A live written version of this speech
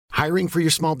Hiring for your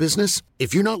small business?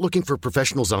 If you're not looking for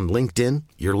professionals on LinkedIn,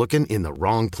 you're looking in the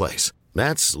wrong place.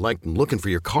 That's like looking for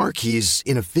your car keys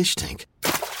in a fish tank.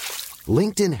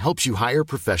 LinkedIn helps you hire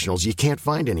professionals you can't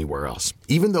find anywhere else,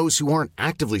 even those who aren't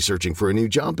actively searching for a new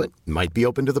job but might be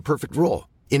open to the perfect role.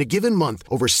 In a given month,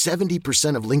 over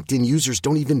 70% of LinkedIn users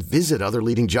don't even visit other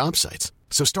leading job sites.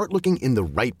 So start looking in the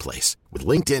right place. With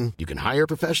LinkedIn, you can hire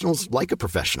professionals like a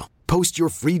professional. Post your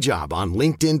free job on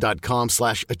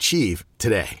linkedin.com/achieve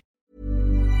today.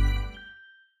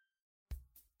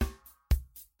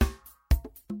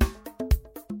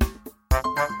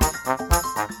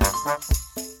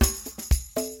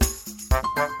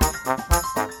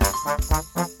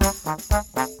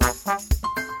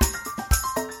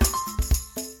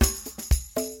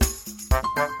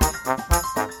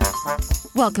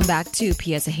 Welcome back to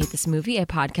P.S. I Hate This Movie, a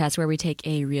podcast where we take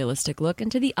a realistic look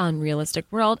into the unrealistic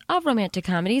world of romantic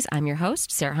comedies. I'm your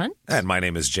host, Sarah Hunt. And my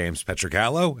name is James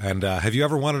Petrogallo. And have you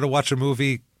ever wanted to watch a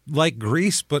movie like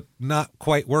Grease, but not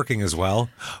quite working as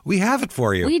well? We have it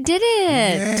for you. We did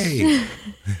it. Yay.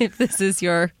 If this is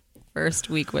your first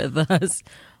week with us,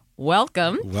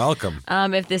 welcome. Welcome.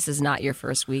 If this is not your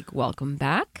first week, welcome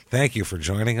back. Thank you for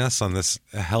joining us on this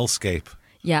hellscape.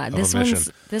 Yeah,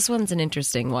 this one's an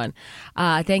interesting one.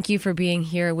 Thank you for being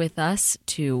here with us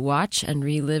to watch and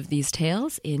relive these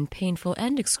tales in painful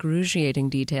and excruciating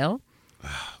detail.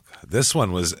 Oh, God. This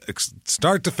one was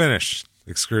start to finish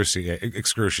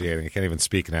excruciating. I can't even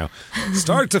speak now.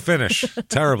 Start to finish.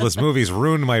 Terrible. This movie's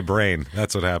ruined my brain.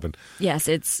 That's what happened. Yes,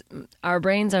 our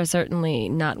brains are certainly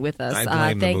not with us. I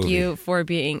blame the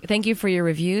movie. Thank you for your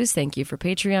reviews. Thank you for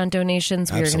Patreon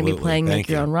donations. We are going to be playing Thank Make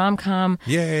Your Own Rom-Com.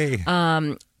 Yay.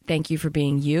 Thank you for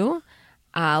being you.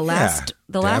 Last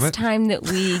time that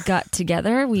we got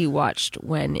together, we watched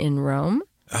When in Rome.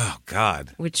 Oh,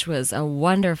 God. Which was a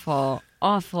wonderful,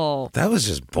 awful That was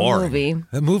just boring. movie.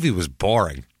 That movie was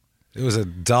boring. It was a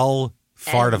dull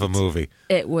fart of a movie.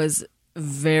 It was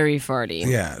very farty.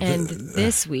 Yeah. And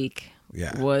this week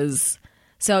Yeah. was...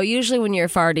 So usually when you're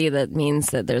farty, that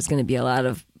means that there's going to be a lot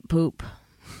of poop.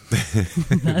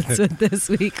 That's what this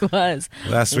week was.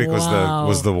 Last week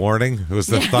was the warning. It was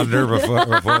the thunder before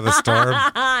the storm.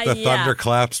 The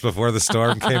thunderclaps before the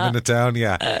storm came into town.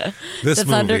 Yeah, the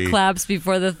thunderclaps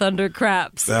before the thunder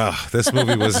craps. This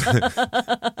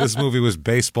movie was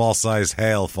baseball-sized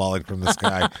hail falling from the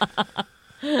sky.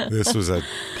 This was a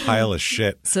pile of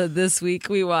shit. So this week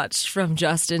we watched From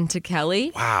Justin to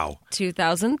Kelly. Wow,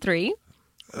 2003.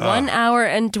 1 hour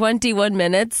and 21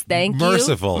 minutes. Thank you.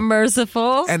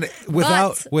 Merciful. And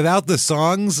without the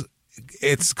songs,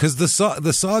 it's because the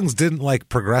songs didn't like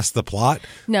progress the plot.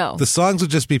 No. The songs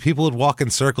would just be people would walk in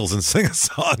circles and sing a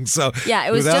song. So yeah,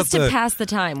 it was just to pass the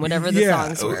time, whatever the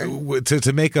songs were.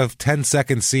 To make a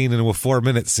 10-second scene into a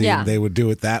 4-minute scene, they would do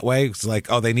it that way. It's like,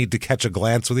 they need to catch a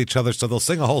glance with each other, so they'll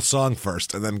sing a whole song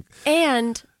first, and then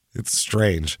it's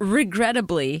strange.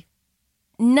 Regrettably,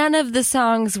 none of the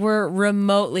songs were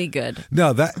remotely good.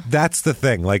 No, that's the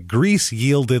thing. Like, Grease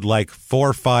yielded like 4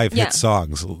 or 5 hit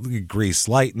songs. Grease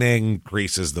Lightning,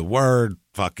 Grease is the Word,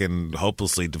 fucking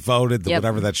Hopelessly Devoted,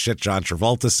 whatever that shit John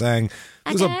Travolta sang.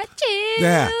 I got you.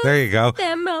 Yeah, there you go.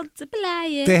 They're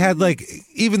multiplying. They had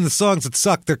even the songs that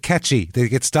suck, they're catchy. They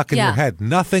get stuck in your head.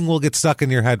 Nothing will get stuck in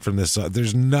your head from this song.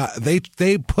 There's not.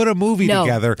 They put a movie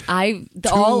together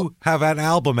to have an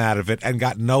album out of it and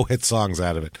got no hit songs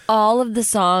out of it. All of the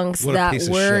songs that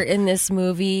were in this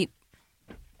movie,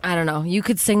 I don't know. You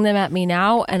could sing them at me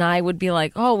now, and I would be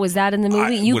like, "Oh, was that in the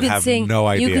movie?" You could sing. No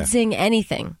idea. You could sing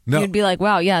anything. No. You'd be like,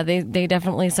 "Wow, yeah, they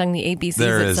definitely sung the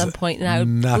ABCs at some point," and I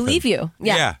would believe you.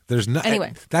 Yeah, there's no.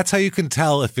 Anyway, that's how you can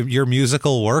tell if your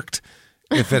musical worked.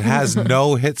 If it has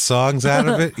no hit songs out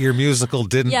of it, your musical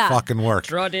didn't fucking work.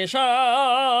 Tradition.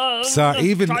 So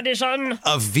even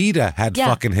Evita had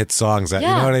fucking hit songs out. You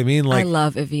know what I mean? I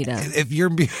love Evita. If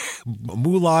you're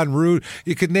Moulin Rouge,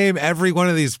 you could name every one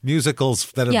of these musicals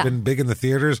that have been big in the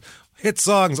theaters. Hit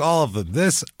songs, all of them.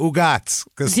 This, Ugats,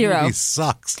 because the movie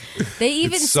sucks. They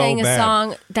even sang a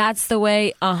song, That's the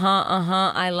Way,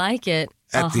 I Like It.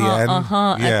 At the end.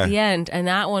 At the end. And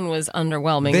that one was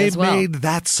underwhelming as well. They made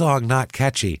that song not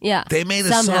catchy. Yeah. They made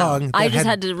a song. I just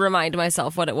had to remind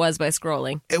myself what it was by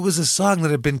scrolling. It was a song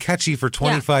that had been catchy for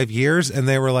 25 years, and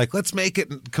they were like, let's make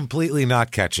it completely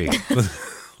not catchy.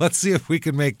 Let's see if we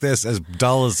can make this as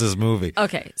dull as this movie.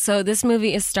 Okay, so this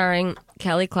movie is starring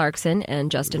Kelly Clarkson and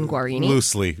Justin Guarini.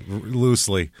 Loosely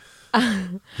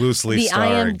The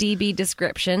starring. IMDb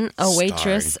description, a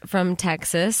waitress from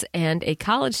Texas and a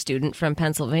college student from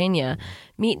Pennsylvania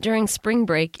meet during spring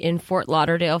break in Fort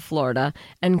Lauderdale, Florida,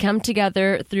 and come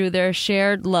together through their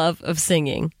shared love of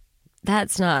singing.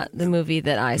 That's not the movie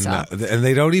that I saw. No, and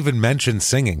they don't even mention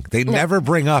singing. They never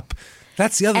bring up.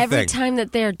 That's the other thing. Every time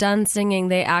that they're done singing,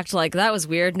 they act like that was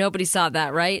weird. Nobody saw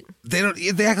that, right? They don't.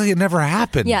 They act like it never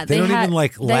happened. Yeah, they don't even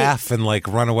laugh and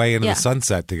run away into the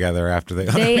sunset together after they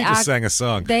just sang a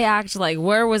song. They act like,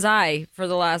 where was I for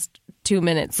the last 2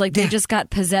 minutes? Like they just got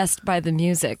possessed by the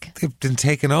music. They've been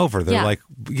taken over. They're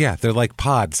they're like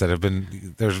pods that have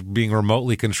been. They're being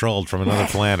remotely controlled from another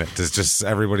planet. Does just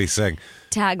everybody sing?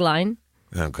 Tagline: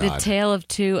 Oh God! The Tale of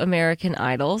Two American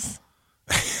Idols.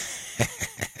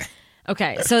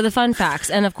 Okay, so the fun facts.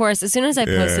 And of course, as soon as I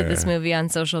posted this movie on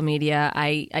social media,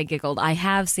 I giggled. I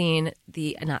have I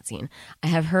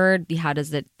have heard the How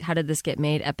Did This Get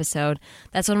Made episode.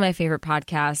 That's one of my favorite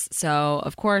podcasts. So,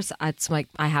 of course, it's like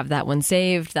I have that one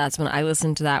saved. That's when I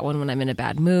listen to that one when I'm in a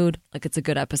bad mood. Like it's a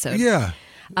good episode. Yeah.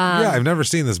 I've never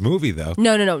seen this movie, though.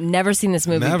 No. Never seen this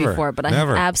movie before, but I have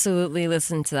absolutely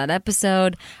listened to that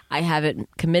episode. I have it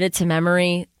committed to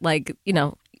memory.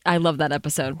 I love that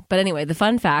episode. But anyway, the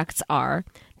fun facts are,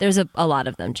 there's a lot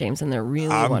of them, James, and they're really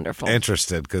wonderful. I'm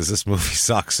interested because this movie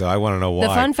sucks, so I want to know why.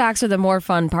 The fun facts are the more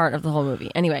fun part of the whole movie.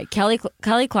 Anyway,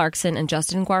 Kelly Clarkson and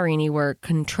Justin Guarini were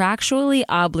contractually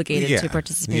obligated to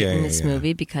participate in this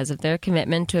movie because of their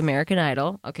commitment to American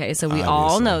Idol. Okay, so we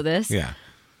all know this. Yeah.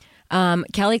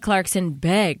 Kelly Clarkson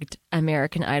begged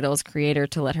American Idol's creator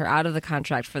to let her out of the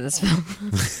contract for this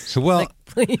film. Well,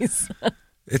 please.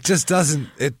 It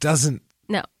doesn't.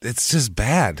 No. It's just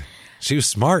bad. She was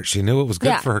smart. She knew it was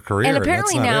good for her career. And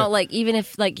apparently now, even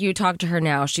if you talk to her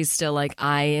now, she's still like,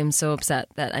 I am so upset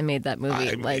that I made that movie.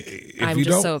 I'm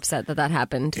just so upset that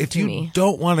happened to me. If you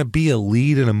don't want to be a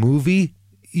lead in a movie,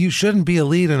 you shouldn't be a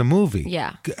lead in a movie.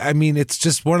 Yeah. I mean, it's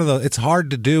just it's hard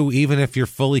to do even if you're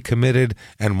fully committed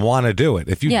and want to do it.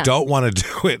 If you don't want to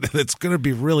do it, it's going to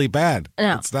be really bad.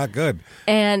 No. It's not good.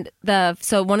 And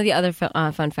so one of the other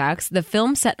fun facts, the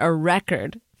film set a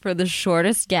record for the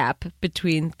shortest gap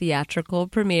between theatrical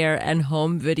premiere and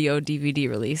home video DVD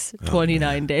release,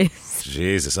 29 days.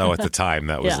 Jesus. Oh, at the time,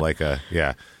 that was that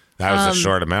was a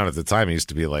short amount. At the time, it used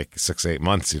to be 6-8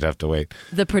 months you'd have to wait.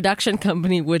 The production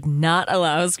company would not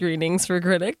allow screenings for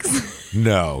critics.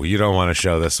 No, you don't want to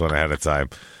show this one ahead of time.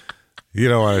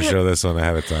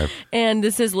 And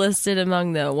this is listed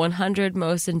among the 100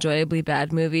 most enjoyably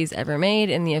bad movies ever made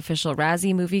in the official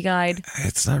Razzie Movie Guide.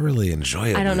 It's not really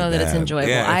enjoyable. I don't know that it's enjoyable.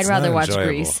 Yeah, I'd rather watch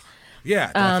Grease.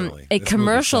 Yeah, definitely. A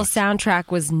commercial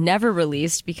soundtrack was never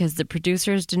released because the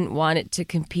producers didn't want it to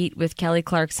compete with Kelly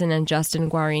Clarkson and Justin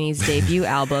Guarini's debut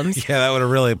albums. Yeah, that would have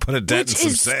really put a dent in some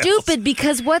sales. Which is stupid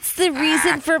because what's the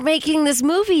reason for making this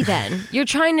movie then? You're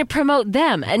trying to promote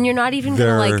them and you're not even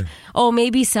going to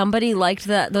maybe somebody liked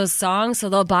those songs so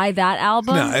they'll buy that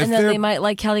album and then they might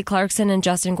like Kelly Clarkson and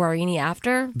Justin Guarini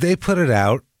after. They put it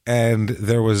out and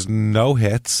there was no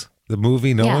hits. The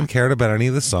movie, no one cared about any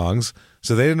of the songs.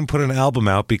 So they didn't put an album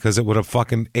out because it would have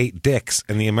fucking ate dicks,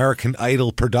 and the American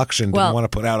Idol production didn't want to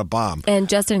put out a bomb. And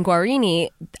Justin Guarini,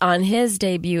 on his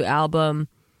debut album,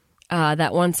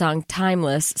 that one song,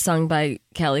 Timeless, sung by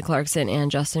Kelly Clarkson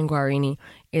and Justin Guarini,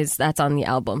 that's on the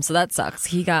album. So that sucks.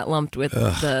 He got lumped with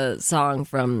the song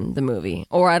from the movie.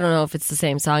 Or I don't know if it's the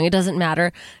same song. It doesn't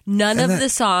matter. None of the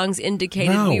songs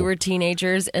indicated we were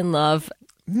teenagers in love.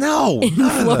 No, in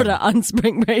Florida on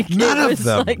spring break. None of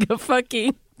them. Like a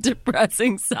fucking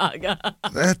depressing saga.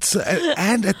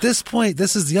 And at this point,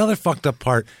 this is the other fucked up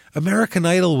part. American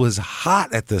Idol was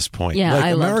hot at this point. Yeah,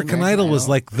 I loved American Idol was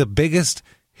the biggest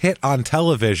hit on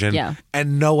television,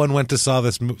 and no one went to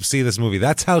see this movie.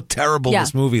 That's how terrible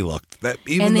this movie looked.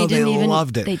 Even though they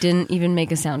loved it, they didn't even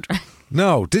make a soundtrack.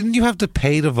 No, didn't you have to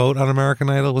pay to vote on American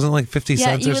Idol? Wasn't it 50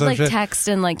 cents or something? Yeah, you would text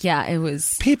and it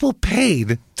was... People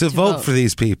paid to vote for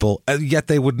these people, and yet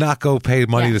they would not go pay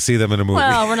money to see them in a movie.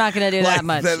 Well, we're not going to do that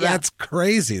much. That's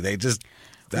crazy. That's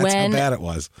how bad it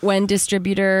was. When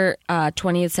distributor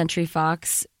 20th Century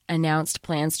Fox announced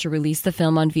plans to release the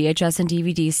film on VHS and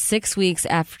DVD 6 weeks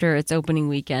after its opening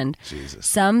weekend,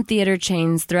 some theater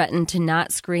chains threatened to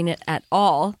not screen it at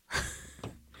all.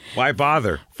 Why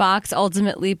bother? Fox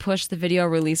ultimately pushed the video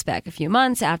release back a few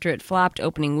months after it flopped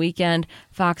opening weekend.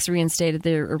 Fox reinstated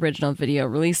their original video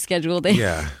release schedule.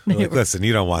 Listen,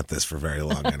 you don't want this for very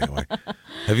long anyway.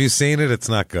 Have you seen it? It's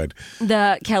not good.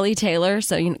 The Kelly Taylor,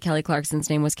 Kelly Clarkson's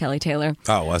name was Kelly Taylor.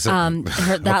 Oh, was it?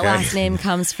 That last name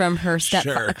comes from her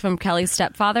from Kelly's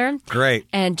stepfather. Great.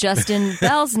 And Justin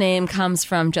Bell's name comes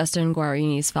from Justin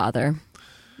Guarini's father.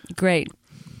 Great.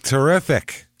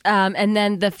 Terrific. And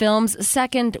then the film's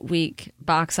second week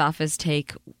box office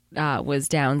take was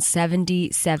down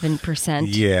 77%.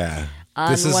 Yeah.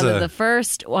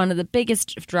 One of the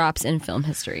biggest drops in film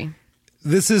history.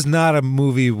 This is not a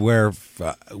movie where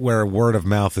word of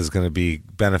mouth is going to be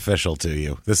beneficial to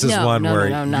you. This is one where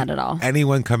no, not at all.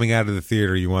 Anyone coming out of the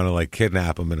theater, you want to like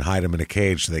kidnap them and hide them in a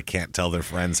cage so they can't tell their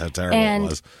friends how terrible it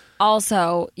was.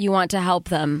 Also, you want to help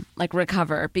them like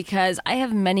recover, because I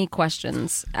have many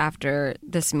questions after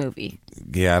this movie.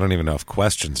 Yeah, I don't even know if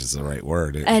questions is the right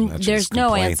word. And there's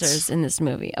no answers in this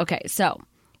movie. Okay, so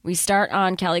we start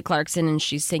on Kelly Clarkson, and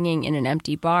she's singing in an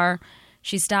empty bar.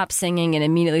 She stops singing and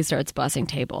immediately starts bussing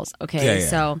tables. Okay,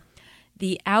 so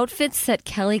the outfits that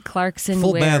Kelly Clarkson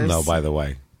full wears... band, though, by the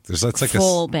way. That's like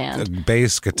full a band.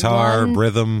 Bass, guitar,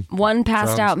 rhythm. One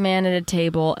passed out man at a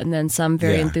table, and then some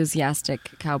very enthusiastic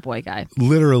cowboy guy.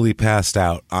 Literally passed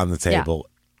out on the table,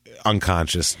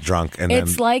 unconscious, drunk. And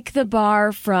it's like the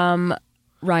bar from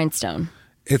Rhinestone.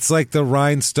 It's like the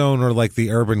Rhinestone or like the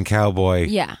Urban Cowboy.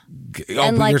 Yeah. Oh,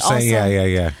 and but like you're saying, also,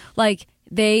 yeah. Like...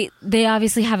 They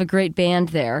obviously have a great band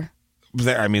there.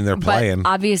 They're playing. But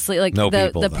obviously, like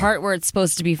the part where it's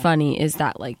supposed to be funny is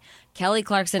that like Kelly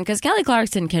Clarkson, because Kelly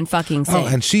Clarkson can fucking sing. Oh,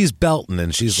 and she's belting,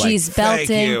 and she's like, belting.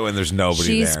 Thank you, and there's nobody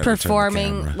she's there. She's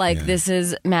performing like this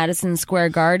is Madison Square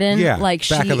Garden. Yeah, like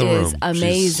she is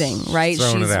amazing, right?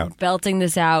 She's belting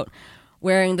this out.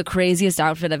 Wearing the craziest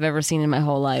outfit I've ever seen in my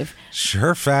whole life.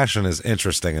 Her fashion is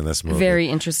interesting in this movie. Very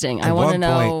interesting. I want to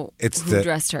know who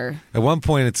dressed her. At one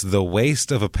point, it's the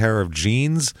waist of a pair of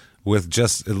jeans with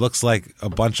just, it looks like a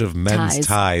bunch of men's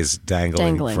ties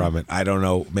dangling from it. I don't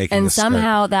know, and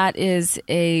somehow that is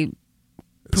a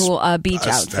beach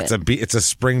outfit. It's a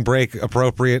spring break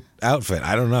appropriate outfit.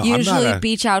 I don't know. Usually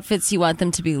beach outfits, you want them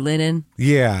to be linen.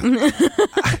 Yeah.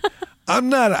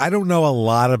 I don't know a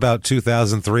lot about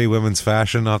 2003 women's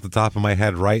fashion off the top of my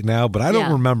head right now, but I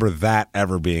don't remember that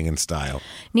ever being in style.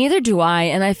 Neither do I.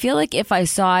 And I feel like if I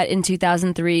saw it in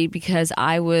 2003, because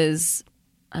I was,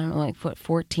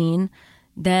 14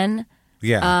 then?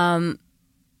 Yeah.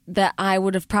 That I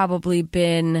would have probably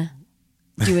been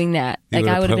doing that. Like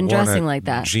I would have been dressing like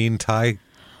that. Jean tie?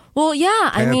 Well,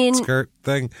 yeah. Skirt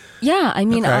thing? Yeah.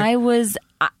 Okay.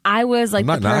 I was like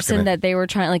the person that they were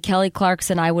trying, like Kelly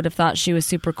Clarkson, I would have thought she was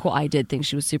super cool. I did think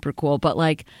she was super cool, but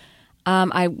like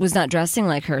I was not dressing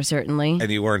like her, certainly. And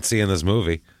you weren't seeing this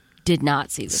movie? Did not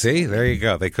see this movie. There you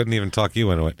go. They couldn't even talk you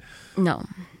into it. No.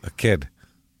 A kid.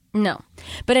 No.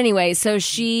 But anyway, so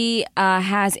she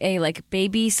has a like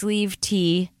baby sleeve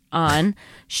tee on.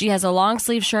 She has a long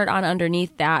sleeve shirt on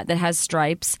underneath that has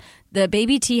stripes. The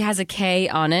baby tee has a K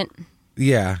on it.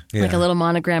 Yeah. Like a little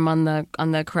monogram on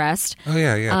the crest. Oh,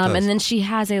 yeah. And then she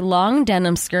has a long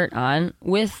denim skirt on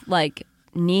with like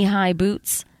knee-high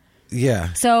boots.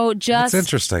 Yeah. So that's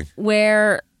interesting.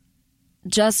 wear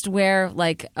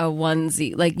like a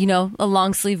onesie, like, a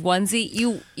long sleeve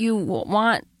onesie. You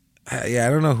want... I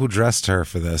don't know who dressed her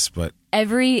for this, but...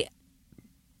 Every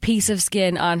piece of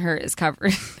skin on her is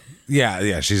covered.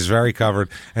 Yeah, she's very covered.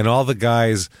 And all the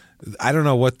guys... I don't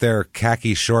know what their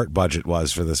khaki short budget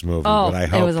was for this movie, but I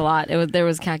hope it was a lot. There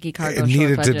was khaki cargo. It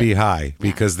needed to be high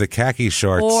because the khaki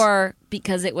shorts, or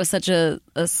because it was such a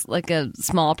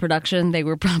small production, they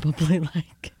were probably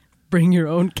like, bring your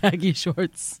own khaki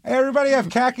shorts. Hey, everybody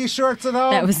have khaki shorts at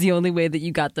home? That was the only way that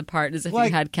you got the part, is if you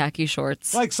had khaki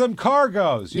shorts, like some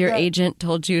cargos. Your agent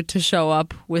told you to show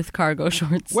up with cargo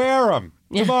shorts. Wear them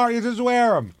tomorrow. You just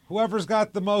wear them. Whoever's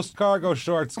got the most cargo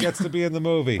shorts gets to be in the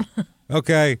movie.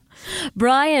 Okay.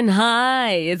 Brian,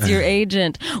 hi. It's your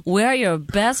agent. Wear your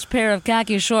best pair of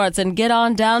khaki shorts and get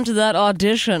on down to that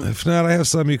audition. If not, I have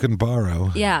some you can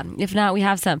borrow. Yeah, if not, we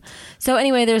have some. So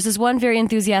anyway, there's this one very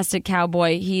enthusiastic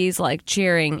cowboy. He's like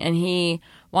cheering, and he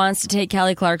wants to take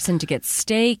Kelly Clarkson to get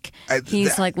steak.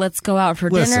 He's like, let's go out for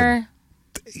dinner.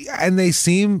 And they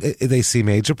seem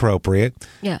age appropriate.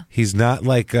 Yeah. He's not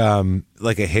like a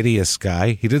hideous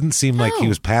guy. He didn't seem like he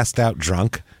was passed out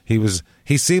drunk.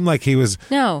 He seemed like he was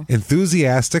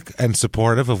enthusiastic and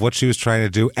supportive of what she was trying to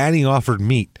do, and he offered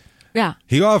meat. Yeah.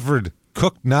 He offered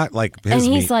cooked, not like his and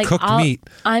he's meat, like, cooked meat.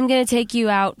 I'm going to take you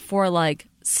out for like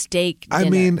steak dinner. I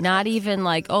mean, not even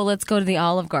like, let's go to the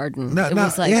Olive Garden. It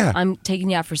was like, I'm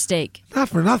taking you out for steak. Not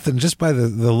for nothing, just by the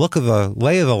look of the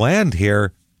lay of the land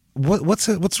here.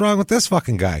 What's wrong with this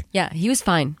fucking guy? Yeah, he was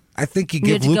fine. I think you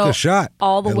give Luke a shot.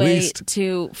 All the way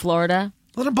to Florida.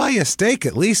 Let him buy you a steak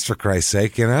at least, for Christ's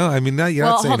sake, I mean, you're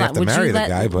not saying you have to marry the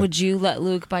guy, but... Would you let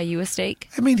Luke buy you a steak?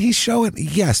 I mean, he's showing...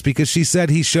 Yes, because she said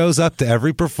he shows up to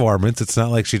every performance. It's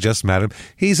not like she just met him.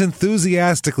 He's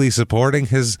enthusiastically supporting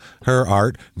her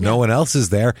art. No one else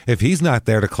is there. If he's not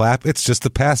there to clap, it's just the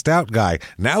passed out guy.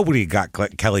 Now what do you got,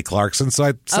 Kelly Clarkson? So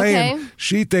I'm saying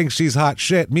she thinks she's hot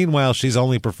shit. Meanwhile, she's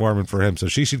only performing for him, so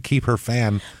she should keep her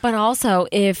fan But also,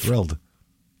 thrilled.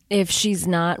 if she's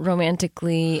not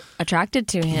romantically attracted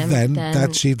to him, then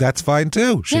that's fine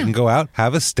too. She can go out,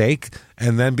 have a steak,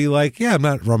 and then be like, yeah, I'm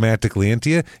not romantically into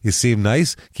you. You seem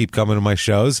nice. Keep coming to my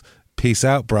shows. Peace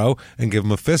out, bro, and give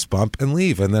him a fist bump and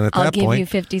leave. And then at that point, I'll give you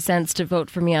 50 cents to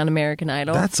vote for me on American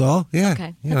Idol. That's all. Yeah.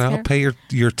 Okay. I'll pay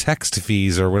your text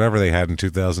fees or whatever they had in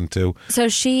 2002. So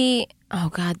oh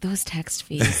God, those text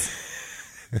fees.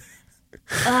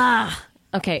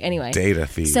 Okay, anyway. Data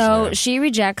fees. So she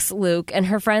rejects Luke, and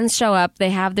her friends show up. They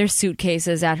have their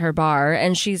suitcases at her bar,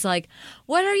 and she's like,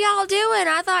 what are y'all doing?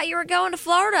 I thought you were going to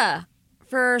Florida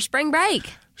for spring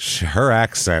break. Her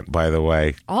accent, by the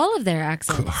way. All of their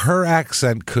accents. Her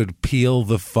accent could peel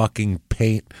the fucking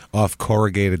paint off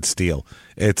corrugated steel.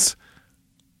 It's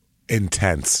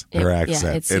intense, her accent.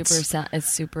 Yeah, it's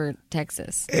super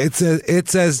Texas.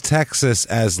 It's as Texas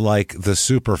as like the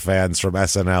super fans from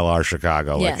SNL are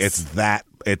Chicago. Yes. Like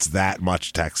it's that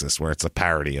much Texas where it's a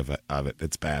parody of it.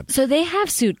 It's bad. So they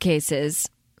have suitcases.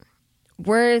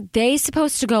 Were they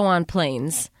supposed to go on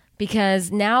planes?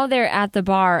 Because now they're at the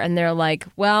bar and they're like,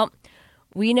 well,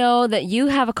 we know that you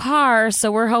have a car,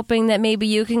 so we're hoping that maybe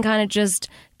you can kind of just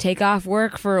take off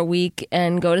work for a week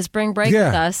and go to spring break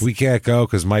with us. We can't go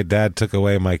because my dad took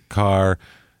away my car,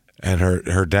 and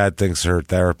her dad thinks her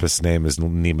therapist's name is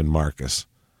Neiman Marcus.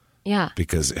 Yeah.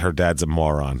 Because her dad's a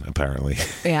moron, apparently.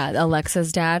 Yeah,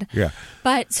 Alexa's dad. Yeah.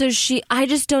 But so I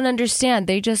just don't understand.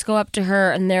 They just go up to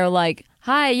her and they're like,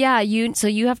 hi, yeah, so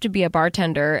you have to be a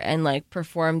bartender and like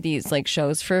perform these like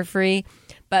shows for free,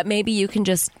 but maybe you can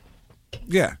just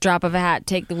drop of a hat,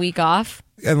 take the week off.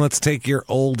 And let's take your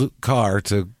old car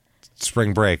to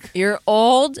spring break. Your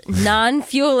old,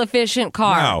 non-fuel efficient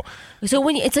car. No. So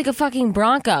it's like a fucking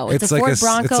Bronco. It's a Ford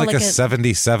Bronco. It's like a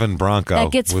 77 Bronco.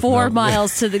 That gets 4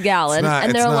 miles to the gallon.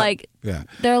 And they're like,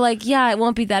 it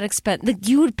won't be that expensive. Like,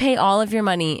 you would pay all of your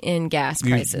money in gas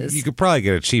prices. You could probably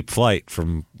get a cheap flight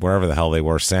from wherever the hell they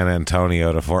were, San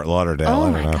Antonio to Fort Lauderdale.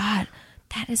 Oh, my God.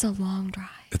 That is a long drive.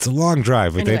 It's a long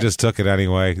drive, but they just took it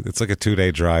anyway. It's like a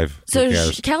 2-day drive. So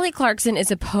Kelly Clarkson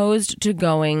is opposed to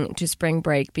going to spring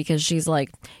break because she's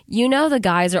like, the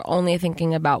guys are only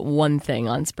thinking about one thing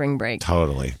on spring break.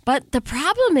 Totally. But the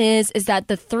problem is that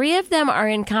the 3 of them are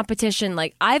in competition.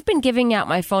 Like, I've been giving out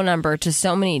my phone number to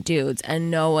so many dudes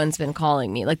and no one's been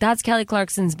calling me. Like, that's Kelly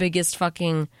Clarkson's biggest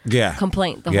fucking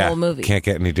complaint the whole movie. Can't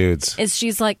get any dudes.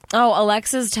 She's like,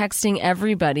 Alexa's texting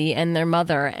everybody and their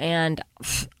mother, and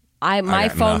my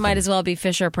phone nothing. might as well be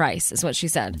Fisher-Price, is what she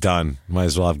said. Done. Might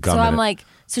as well have gum in it. So I'm like,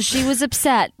 so she was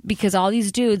upset because all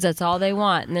these dudes, that's all they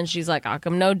want. And then she's like, how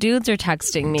come no dudes are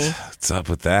texting me? What's up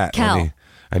with that? Kel.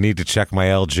 I need to check my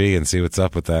LG and see what's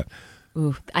up with that.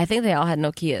 Ooh, I think they all had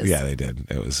Nokias. Yeah, they did.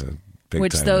 It was a big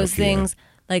Which time those Nokia. things,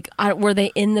 like, were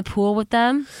they in the pool with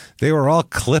them? They were all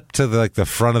clipped to the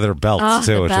front of their belts,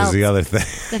 too, which was the other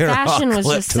thing. The fashion was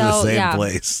just to the same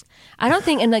place. I don't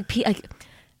think, and like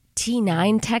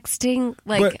T9 texting,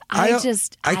 like,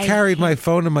 I carried my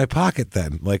phone in my pocket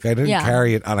then. Like, I didn't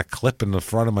carry it on a clip in the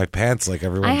front of my pants like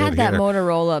everyone did. I had that here.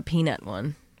 Motorola Peanut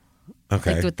one.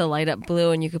 Okay. Like with the light up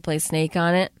blue and you could play Snake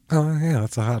on it. Oh, yeah,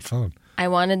 that's a hot phone. I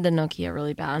wanted the Nokia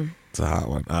really bad. It's a hot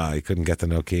one. You couldn't get the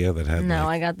Nokia that had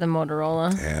I got the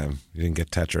Motorola. Damn, you didn't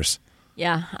get Tetris.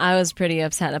 Yeah, I was pretty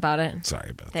upset about it. Sorry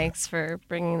about that. Thanks for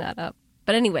bringing that up.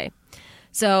 But anyway,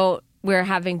 so we're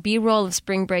having B-roll of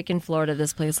spring break in Florida.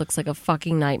 This place looks like a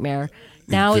fucking nightmare.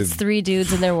 Now it's 3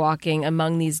 dudes and they're walking.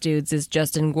 Among these dudes is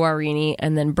Justin Guarini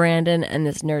and then Brandon and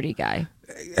this nerdy guy.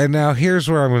 And now here's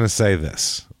where I'm going to say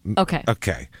this. Okay.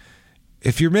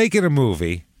 If you're making a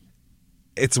movie,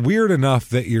 it's weird enough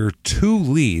that your 2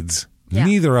 leads,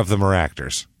 neither of them are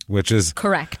actors, which is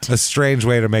correct. A strange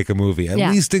way to make a movie. At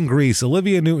least in Grease,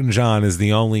 Olivia Newton-John is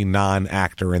the only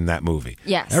non-actor in that movie.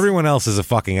 Yes. Everyone else is a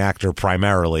fucking actor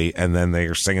primarily, and then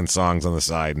they're singing songs on the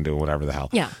side and doing whatever the hell.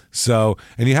 Yeah. So,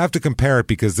 and you have to compare it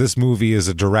because this movie is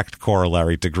a direct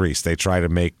corollary to Grease. They try to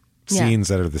make scenes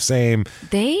that are the same.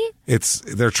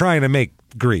 They're trying to make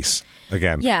Grease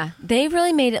again. Yeah, they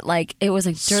really made it like it was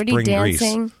like Dirty Spring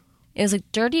Dancing. Grease. It was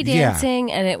like Dirty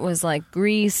Dancing, and it was like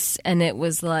Grease, and it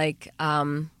was like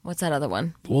what's that other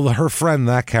one? Well, her friend,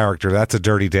 that character, that's a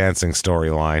Dirty Dancing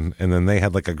storyline, and then they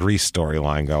had like a Grease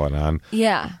storyline going on.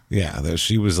 Yeah,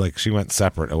 she was like she went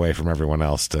separate away from everyone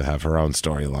else to have her own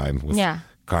storyline with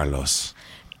Carlos.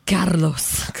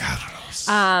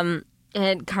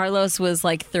 And Carlos was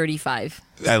like 35.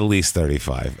 At least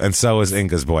 35. And so was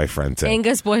Inga's boyfriend, too.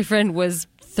 Inga's boyfriend was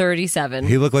 37.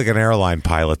 He looked like an airline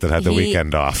pilot that had the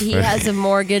weekend off. He has a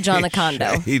mortgage on the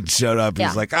condo. He showed up.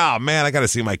 He's like, oh, man, I got to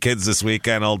see my kids this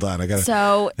weekend. Hold on.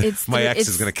 So it's my ex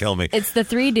is going to kill me. It's the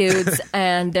 3 dudes,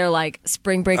 and they're like,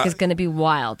 spring break is going to be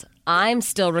wild. I'm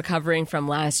still recovering from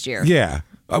last year. Yeah.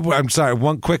 I'm sorry.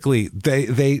 One quickly,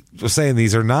 they were saying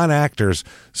these are non-actors,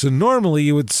 so normally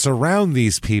you would surround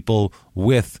these people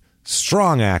with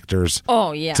strong actors.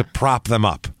 Oh yeah. To prop them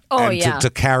up. Oh and yeah. To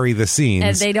carry the scenes.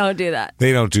 And they don't do that.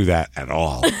 They don't do that at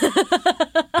all.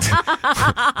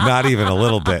 Not even a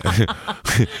little bit.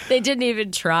 They didn't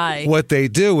even try. What they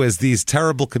do is these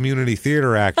terrible community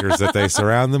theater actors that they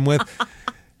surround them with,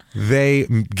 they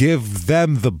give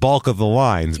them the bulk of the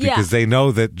lines because they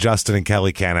know that Justin and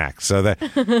Kelly can't act. So that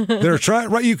they're trying.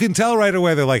 Right, you can tell right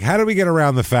away. They're like, how do we get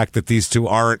around the fact that these two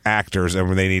aren't actors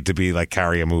and they need to be like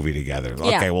carry a movie together?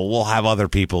 Okay, well, we'll have other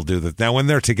people do that. Now, when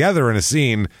they're together in a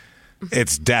scene,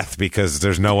 it's death because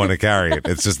there's no one to carry it.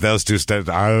 It's just those two staring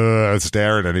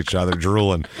at each other,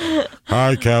 drooling.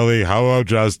 Hi, Kelly. Hello,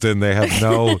 Justin. They have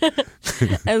no...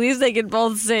 At least they can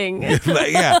both sing.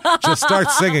 Yeah, just start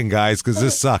singing, guys, because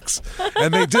this sucks.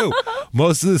 And they do.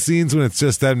 Most of the scenes when it's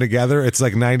just them together, it's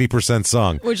like 90%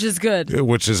 song. Which is good.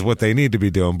 Which is what they need to be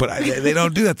doing. But they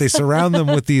don't do that. They surround them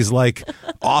with these like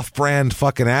off-brand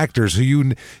fucking actors who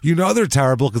you know they're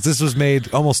terrible because this was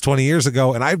made almost 20 years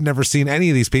ago, and I've never seen any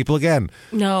of these people again.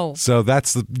 No. So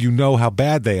you know how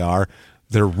bad they are.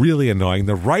 They're really annoying.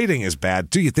 The writing is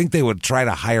bad, too. You think they would try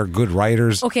to hire good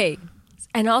writers? Okay.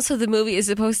 And also the movie is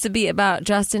supposed to be about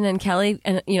Justin and Kelly.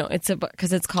 And, it's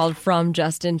because it's called From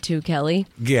Justin to Kelly.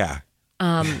 Yeah.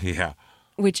 Yeah.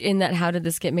 Which in that How Did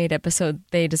This Get Made episode,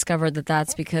 they discovered that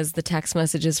that's because the text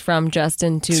message is from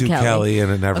Justin to Kelly.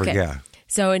 And it never,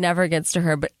 So it never gets to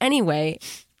her. But anyway,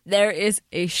 there is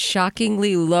a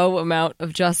shockingly low amount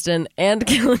of Justin and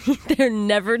Kelly. They're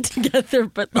never together.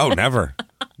 Never.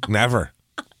 Never.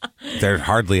 They're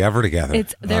hardly ever together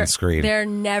on screen. They're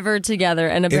never together,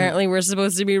 and apparently we're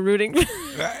supposed to be rooting.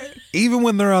 Even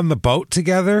when they're on the boat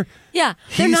together, they're not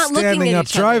looking at each other. He's standing up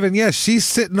driving. Yeah, she's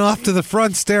sitting off to the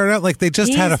front staring out like they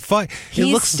just had a fight.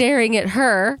 He's staring at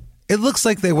her. It looks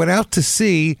like they went out to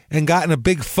sea and got in a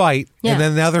big fight, and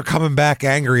then now they're coming back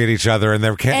angry at each other, and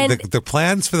the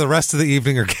plans for the rest of the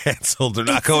evening are canceled. They're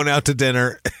not going out to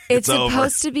dinner. It's over.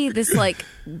 Supposed to be this like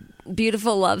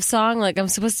beautiful love song. Like I'm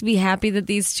supposed to be happy that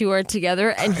these two are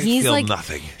together, and he's like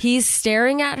nothing. He's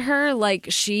staring at her like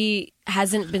she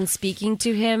hasn't been speaking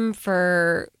to him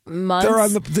for months.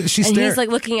 He's like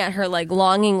looking at her like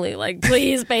longingly, like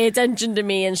please pay attention to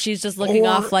me, and she's just looking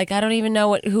off like I don't even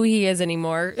know who he is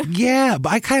anymore. Yeah,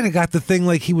 but I kind of got the thing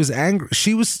like he was angry.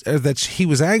 He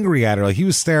was angry at her. Like he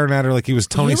was staring at her like he was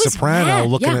Tony Soprano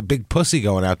looking at Big Pussy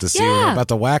going out to sea and about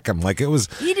to whack him. Like it was.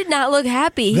 He did not look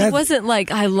happy. He wasn't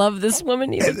like I love this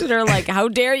woman. He looked at her like how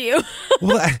dare you.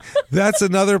 Well, that's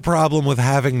another problem with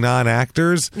having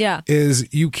non-actors. Yeah,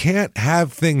 is you can't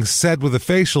have things said with a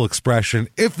facial expression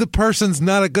if the person's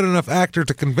not a good enough actor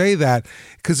to convey that.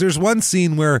 Because there's one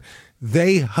scene where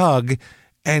they hug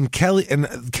and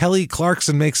Kelly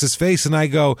Clarkson makes his face, and I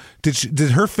go,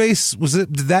 did her face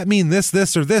did that mean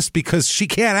this or this? Because she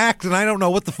can't act, and I don't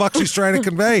know what the fuck she's trying to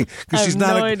convey. Because she's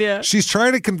not. No idea. She's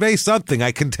trying to convey something.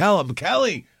 I can tell him,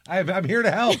 Kelly. I'm here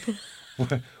to help.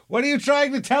 What are you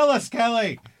trying to tell us,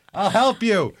 Kelly? I'll help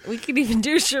you. We can even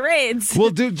do charades.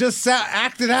 We'll just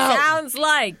act it out. Sounds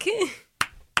like.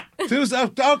 Two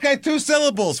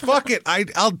syllables. Fuck it.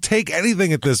 I'll take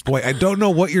anything at this point. I don't know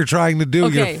what you're trying to do.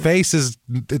 Okay. Your face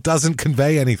it doesn't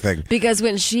convey anything. Because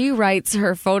when she writes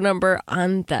her phone number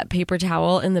on that paper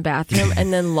towel in the bathroom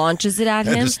and then launches it at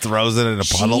him. And just throws it in a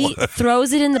puddle. She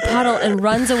throws it in the puddle and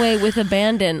runs away with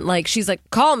abandon. Like she's like,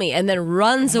 call me, and then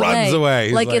runs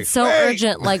away. Like it's so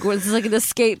urgent. Like it's like an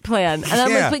escape plan. And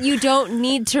I'm like, but you don't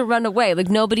need to run away. Like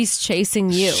nobody's chasing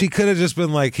you. She could have just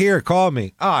been like, here, call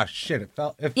me. Ah, shit. It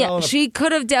fell. She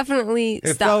could have definitely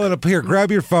stopped. It fell in here. Grab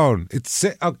your phone.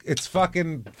 It's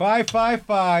fucking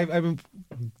 555. I mean,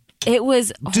 it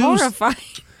was horrifying.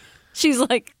 She's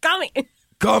like,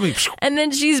 call me. And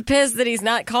then she's pissed that he's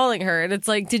not calling her. And it's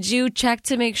like, did you check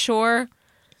to make sure?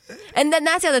 And then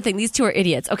that's the other thing. These two are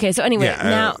idiots. Okay, so anyway,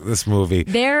 now this movie.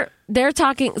 They're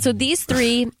talking. So these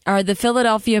three are the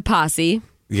Philadelphia posse.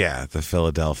 Yeah, the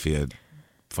Philadelphia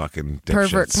fucking dipshits.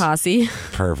 Pervert posse.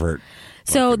 Pervert.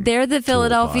 So they're the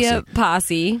Philadelphia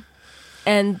posse,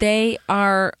 and they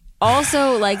are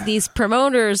also like these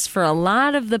promoters for a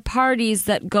lot of the parties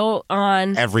that go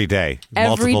on every day.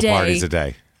 Multiple parties a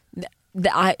day.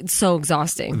 It's so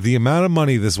exhausting. The amount of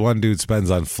money this one dude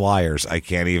spends on flyers, I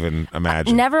can't even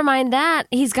imagine. Never mind that.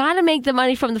 He's got to make the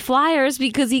money from the flyers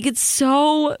because he gets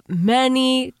so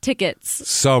many tickets.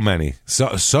 So many.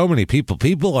 So many people.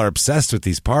 People are obsessed with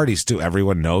these parties, too.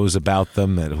 Everyone knows about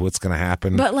them and what's going to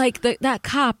happen. But like that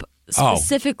cop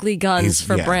specifically guns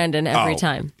for Brandon every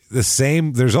time. The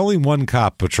same. There's only one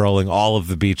cop patrolling all of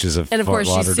the beaches of Fort Lauderdale. And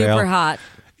of course, she's super hot.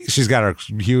 she's got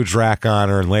a huge rack on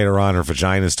her, and later on her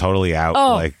vagina's totally out.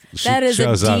 Oh, like, that is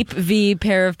a deep V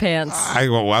pair of pants. I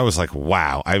was like,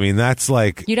 wow. I mean, that's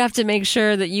like... You'd have to make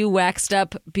sure that you waxed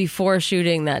up before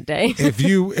shooting that day.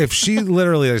 if she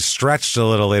literally stretched a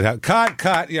little, they'd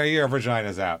cut. Yeah, your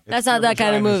vagina's out. That's not that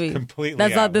kind of movie. Completely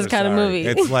That's not this kind of movie.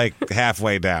 It's like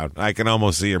halfway down. I can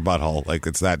almost see your butthole. Like,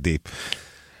 it's that deep.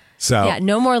 So yeah,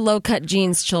 no more low-cut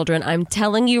jeans, children. I'm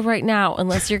telling you right now,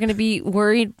 unless you're going to be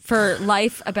worried for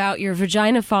life about your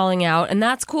vagina falling out, and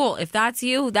that's cool. If that's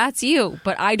you, that's you.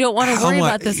 But I don't want to worry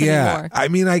about this anymore. I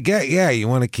mean, I get, you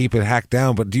want to keep it hacked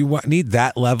down, but do you need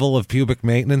that level of pubic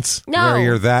maintenance? No. Where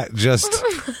you're that just...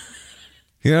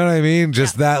 You know what I mean?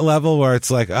 Just that level where it's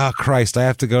like, oh, Christ, I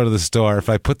have to go to the store. If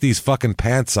I put these fucking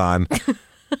pants on...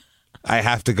 I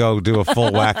have to go do a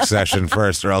full wax session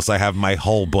first, or else I have my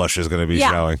whole bush is going to be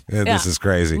showing. This is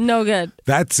crazy. No good.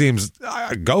 That seems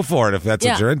go for it if that's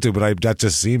what you're into, but that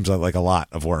just seems like a lot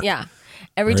of work. Yeah.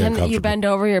 Every time that you bend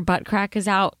over, your butt crack is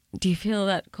out. Do you feel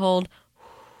that cold?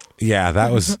 Yeah,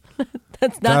 that was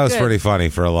that was pretty funny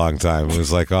for a long time. It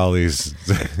was like all these.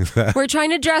 We're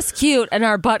trying to dress cute, and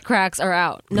our butt cracks are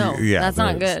out. No, that's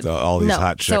not good. All these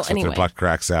hot chicks with their butt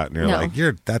cracks out, and you're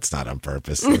like, that's not on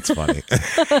purpose. It's funny.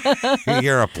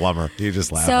 You're a plumber. You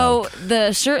just laugh. So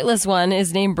the shirtless one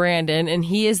is named Brandon, and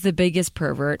he is the biggest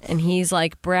pervert, and he's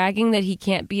like bragging that he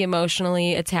can't be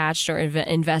emotionally attached or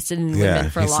invested in women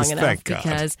for long enough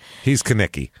because he's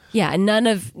Kanicki. Yeah,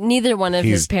 neither one of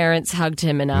his parents hugged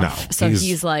him enough. No, so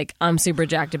he's like, I'm super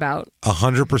jacked about.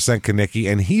 100%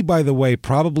 Kanicki. And he, by the way,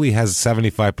 probably has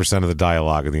 75% of the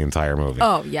dialogue in the entire movie.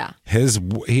 Oh, yeah.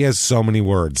 He has so many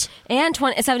words. And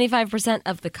 75%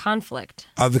 of the conflict.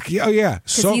 Oh, yeah.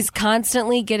 Because he's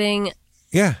constantly getting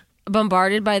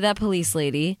bombarded by that police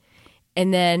lady.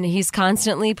 And then he's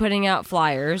constantly putting out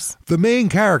flyers. The main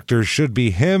characters should be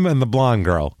him and the blonde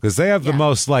girl because they have the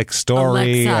most like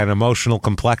story and emotional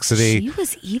complexity. She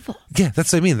was evil. Yeah,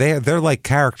 that's what I mean. They're like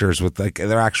characters with like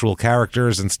they're actual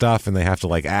characters and stuff, and they have to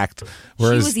like act.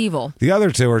 Whereas she was evil. The other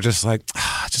two are just like,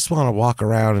 I just want to walk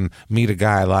around and meet a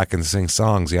guy I like and sing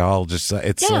songs. Y'all just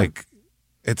like.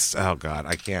 It's oh god,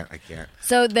 I can't.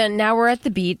 So then now we're at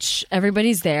the beach.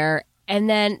 Everybody's there, and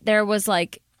then there was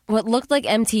like. What looked like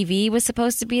MTV was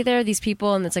supposed to be there, these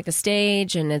people, and it's like a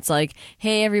stage, and it's like,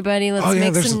 hey, everybody, let's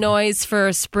make some noise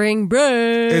for spring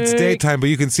break. It's daytime, but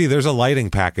you can see there's a lighting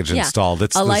package installed.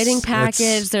 It's lighting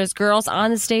package. There's girls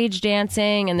on the stage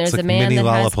dancing, and there's a man mini that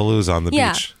Lollapalooza on the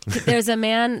beach. There's a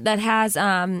man that has,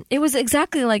 it was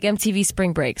exactly like MTV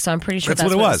Spring Break, so I'm pretty sure that's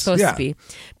what it was supposed to be.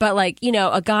 But like,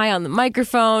 a guy on the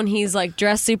microphone, he's like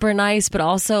dressed super nice, but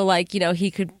also like, he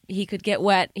could get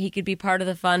wet. He could be part of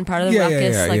the fun, part of the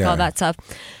ruckus, all that stuff.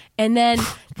 And then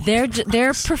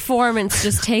their performance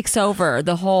just takes over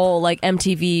the whole like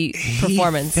MTV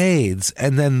performance. He fades,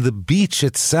 and then the beach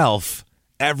itself,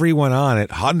 everyone on it,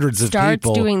 hundreds of people,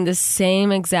 starts doing the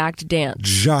same exact dance.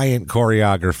 Giant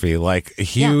choreography, like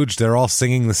huge. They're all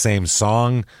singing the same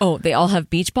song. Oh, they all have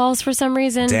beach balls for some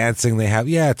reason. Dancing, they have.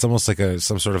 Yeah, it's almost like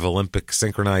some sort of Olympic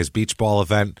synchronized beach ball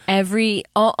event.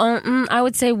 I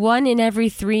would say 1 in every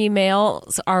 3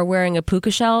 males are wearing a puka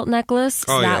shell necklace.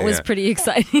 So that was pretty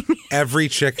exciting. Every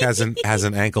chick has an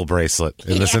ankle bracelet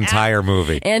in this entire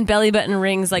movie, and belly button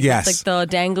rings, like like the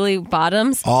dangly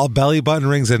bottoms. All belly button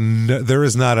rings, and there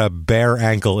is not a bare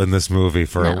ankle in this movie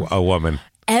for a woman.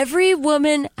 Every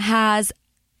woman has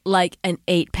like an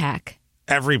 8-pack.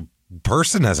 Every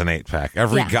person has an 8-pack.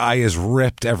 Every guy is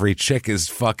ripped. Every chick is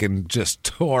fucking just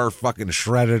tore, fucking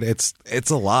shredded. It's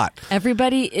a lot.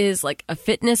 Everybody is like a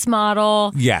fitness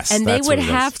model. Yes, and they would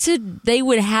have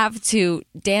to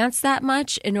dance that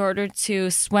much in order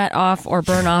to sweat off or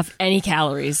burn off any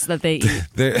calories that they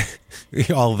eat.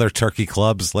 All their turkey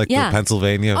clubs, like the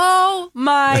Pennsylvania. Oh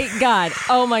my god!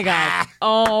 Oh my god!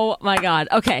 Oh my god!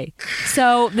 Okay,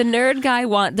 so the nerd guy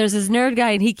there's this nerd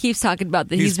guy, and he keeps talking about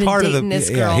that he's been dating this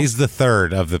girl. Yeah, he's the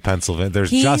third of the Pennsylvania.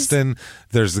 There's Justin.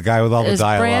 There's the guy with all the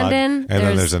dialogue, Brandon, and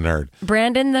then there's a nerd.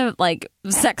 Brandon, the like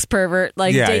sex pervert,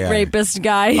 like date rapist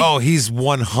guy. Oh, he's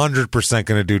 100%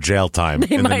 going to do jail time.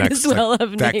 They might as well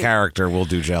have that character will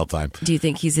do jail time. Do you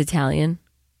think he's Italian?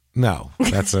 No,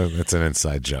 that's an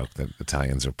inside joke that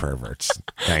Italians are perverts.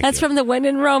 That's from the When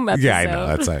in Rome episode. Yeah, I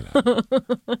know.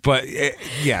 But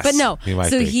yes, but no.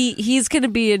 He's going to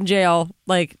be in jail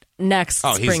like next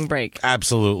spring break.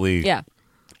 Absolutely. Yeah.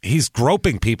 He's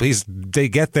groping people. They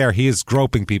get there. He is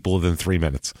groping people within 3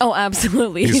 minutes. Oh,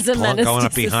 absolutely. He's a menace going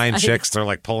up to behind society. chicks. They're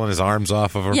like pulling his arms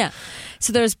off of her. Yeah.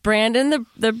 So there's Brandon,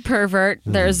 the pervert.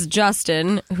 There's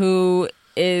Justin, who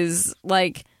is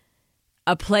like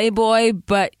a playboy,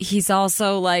 but he's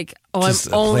also like just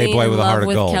I'm only Playboy in with a love heart of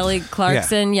with gold. Kelly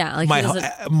Clarkson. Yeah,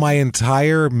 like my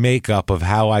entire makeup of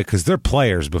how because they're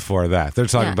players before that. They're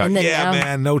talking about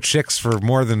man, no chicks for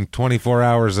more than 24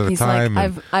 hours at a time.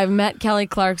 Like, I've met Kelly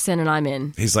Clarkson and I'm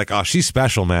in. He's like, oh, she's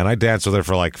special, man. I danced with her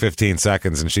for like 15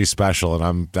 seconds and she's special,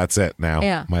 and that's it now.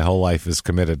 Yeah. My whole life is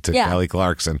committed to Kelly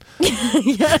Clarkson.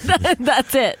 Yeah,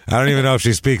 that's it. I don't even know if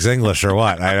she speaks English or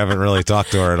what. I haven't really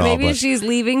talked to her at all. Maybe she's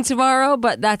leaving tomorrow,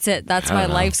 but that's it. That's my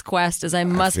life's quest. Is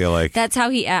I feel like that's how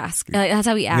he asks. That's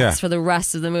how he asks for the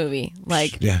rest of the movie.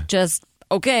 Like, just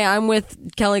okay. I'm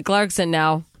with Kelly Clarkson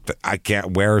now. But I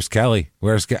can't. Where's Kelly?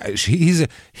 He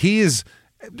is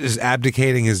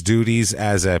abdicating his duties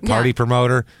as a party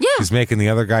promoter. Yeah, he's making the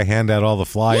other guy hand out all the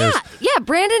flyers. Yeah.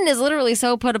 Brandon is literally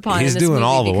so put upon. He's in this doing movie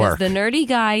all the work. The nerdy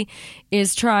guy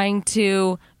is trying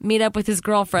to meet up with his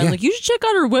girlfriend. Like, you should check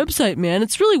out her website, man.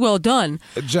 It's really well done.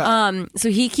 So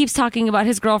he keeps talking about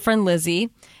his girlfriend Lizzie.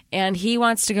 And he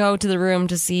wants to go to the room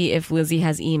to see if Lizzie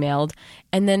has emailed.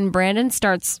 And then Brandon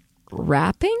starts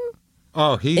rapping.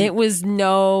 It was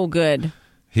no good.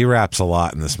 He raps a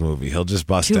lot in this movie. He'll just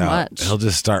bust Too out. much. He'll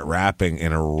just start rapping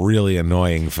in a really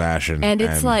annoying fashion. And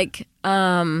it's like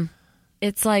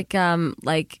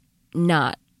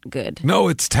not good. No,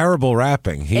 it's terrible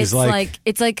rapping. He's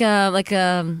it's like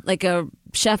a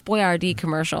Chef Boyardee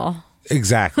commercial.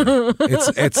 Exactly.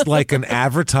 It's like an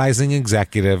advertising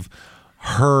executive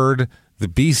heard the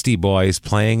Beastie Boys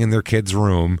playing in their kid's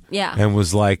room and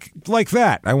was like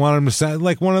that. I want him to sound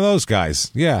like one of those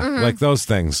guys. Yeah, like those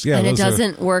things. Yeah, and it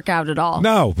doesn't work out at all.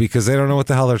 No, because they don't know what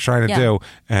the hell they're trying to do.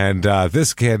 And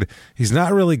this kid, he's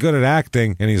not really good at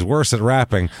acting, and he's worse at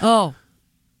rapping. Oh.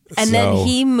 And then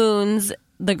he moons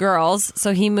the girls.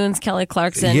 So he moons Kelly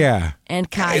Clarkson and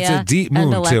Kaya. It's a deep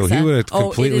moon, too. He would have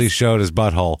completely showed his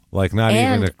butthole. Like, not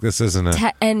even this isn't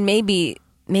a... and maybe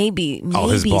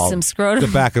some scrotum.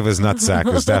 The back of his nutsack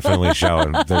was definitely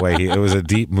showing the way it was a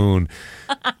deep moon.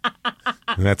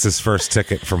 And that's his first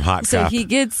ticket from Hot Cop. So he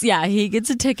gets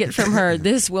a ticket from her.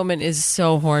 This woman is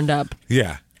so horned up.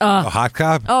 Yeah. Hot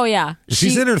Cop? Oh, yeah.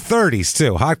 She's in her 30s,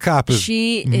 too. Hot Cop is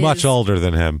much older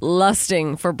than him.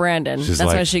 Lusting for Brandon. That's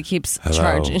why she keeps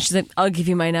charging. And she's like, I'll give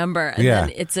you my number. And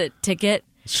then it's a ticket.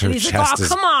 And he's like, oh,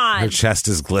 come on. Her chest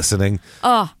is glistening.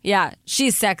 Oh, yeah.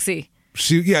 She's sexy.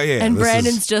 And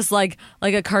Brandon's just like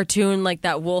a cartoon, like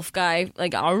that wolf guy,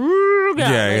 like his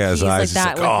eyes like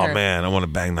that. Oh man, I want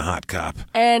to bang the hot cop.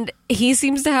 And he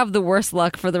seems to have the worst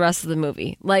luck for the rest of the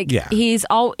movie. Like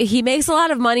he makes a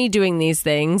lot of money doing these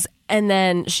things, and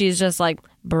then she's just like,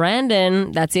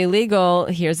 Brandon, that's illegal.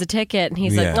 Here's a ticket. And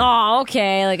he's like, oh,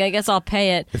 okay. Like, I guess I'll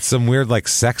pay it. It's some weird like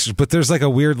sex, but there's like a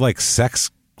weird like sex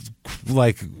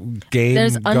like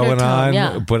game going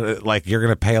on, but like you're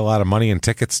gonna pay a lot of money in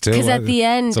tickets too. Because at the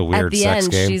end, it's a weird sex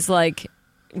game. She's like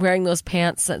wearing those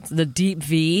pants, that's the deep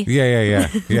V. Yeah.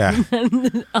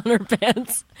 On her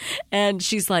pants, and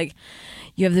she's like,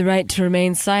 "You have the right to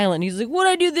remain silent." He's like,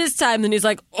 "What'd I do this time?" Then he's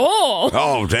like,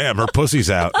 "Oh, damn, her pussy's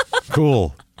out."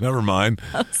 Cool, never mind.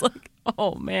 I was like,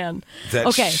 oh man.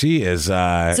 She is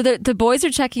so the boys are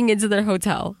checking into their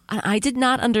hotel. I did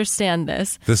not understand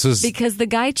this. This was because the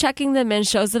guy checking them in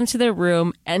shows them to their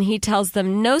room, and he tells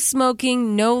them no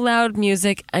smoking, no loud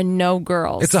music, and no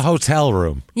girls. It's a hotel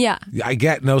room. Yeah. I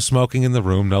get no smoking in the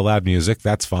room, no loud music,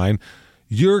 that's fine.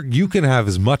 You can have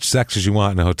as much sex as you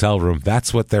want in a hotel room.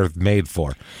 That's what they're made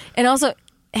for. And also,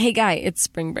 hey guy, it's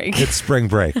spring break. It's spring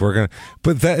break. We're gonna,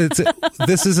 but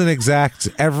this is an exact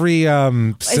every.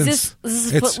 Is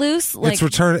this Footloose? It's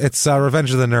Return. It's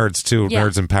Revenge of the Nerds too. Yeah.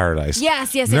 Nerds in Paradise.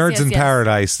 Yes. Nerds in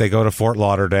Paradise. They go to Fort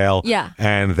Lauderdale. Yeah.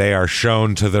 And they are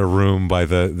shown to their room by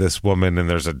this woman, and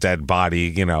there's a dead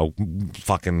body.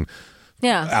 Fucking.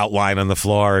 Yeah. Outline on the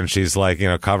floor, and she's like,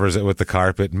 covers it with the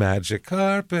carpet, magic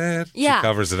carpet. Yeah. She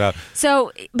covers it up.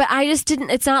 So, but I just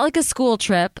didn't, it's not like a school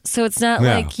trip. So it's not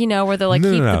like, where they're like,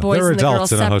 keep the boys and the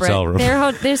girls separate. Hotel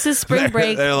room. This is spring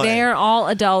break. They're all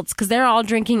adults because they're all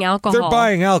drinking alcohol. They're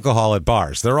buying alcohol at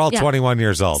bars. They're all 21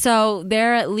 years old. So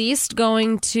they're at least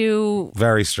going to.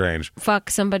 Very strange. Fuck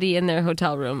somebody in their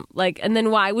hotel room. And then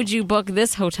why would you book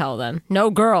this hotel then? No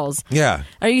girls. Yeah.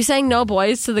 Are you saying no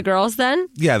boys to the girls then?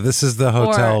 Yeah, this is the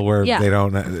hotel where they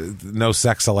don't no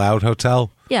sex allowed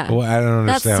hotel. Yeah, well, I don't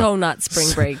understand. That's so not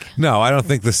spring break. No, I don't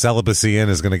think the Celibacy Inn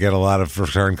is going to get a lot of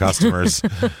return customers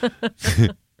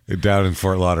down in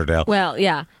Fort Lauderdale. Well,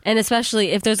 yeah, and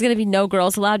especially if there's going to be no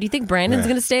girls allowed. Do you think Brandon's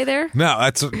going to stay there?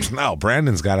 No,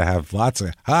 Brandon's got to have lots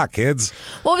of kids.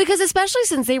 Well, because especially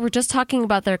since they were just talking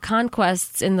about their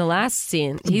conquests in the last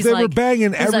scene, they were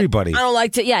banging everybody. Like, I don't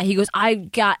like to. Yeah, he goes, I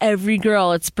got every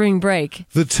girl at spring break.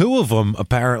 The two of them,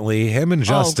 apparently, him and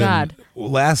Justin,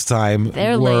 last time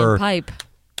they're laying pipe.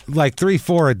 like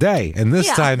 3-4 a day, and this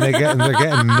time they're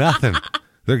getting nothing.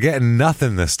 They're getting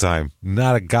nothing this time.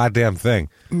 Not a goddamn thing.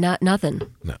 Nothing.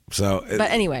 No. So, but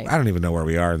anyway, I don't even know where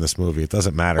we are in this movie. It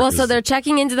doesn't matter. Well, so they're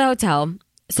checking into the hotel.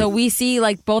 So we see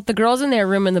like both the girls in their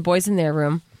room and the boys in their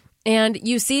room, and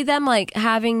you see them like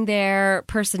having their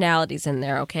personalities in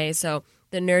there. Okay, so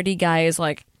the nerdy guy is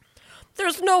like,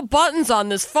 "There's no buttons on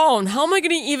this phone. How am I going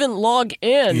to even log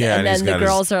in?" Yeah, and then the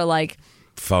girls are like,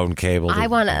 phone cable.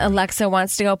 Alexa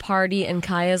wants to go party, and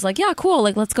Kaya's like, yeah, cool,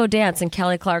 like let's go dance. And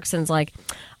Kelly Clarkson's like,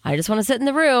 I just want to sit in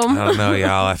the room. I don't know,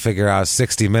 y'all. I figure out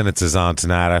 60 Minutes is on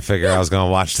tonight. I figure I was going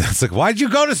to watch that. It's like, why'd you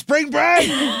go to spring break?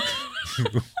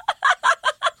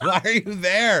 Why are you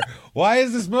there? Why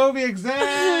does this movie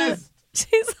exist?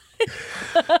 She's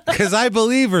because I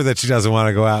believe her that she doesn't want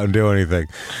to go out and do anything.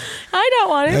 I don't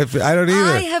want to. I don't either.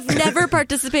 I have never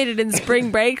participated in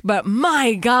spring break, but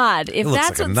my God, if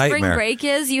that's like what spring break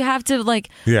is, you have to like,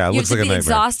 it you looks have to like be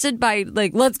exhausted by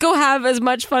like, let's go have as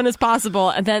much fun as possible,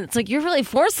 and then it's like you're really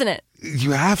forcing it.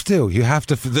 You have to.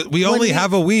 We only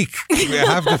have a week.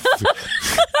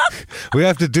 We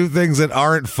have to do things that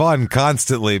aren't fun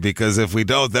constantly, because if we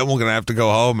don't, then we're going to have to go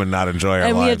home and not enjoy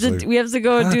our lives. We have to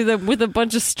go and do them with a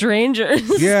bunch of strangers.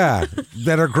 Yeah,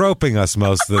 that are groping us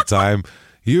most of the time,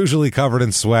 usually covered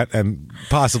in sweat and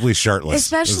possibly shirtless.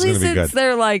 Especially since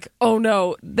they're like, oh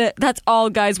no, that's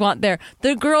all guys want there.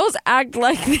 The girls act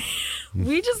like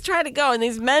we just try to go, and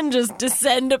these men just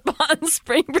descend upon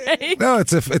spring break. No,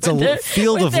 it's a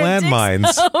field of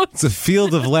landmines. It's a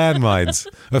field of landmines.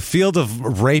 A field of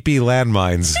rapey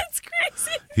landmines. It's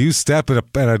crazy. You step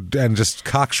and just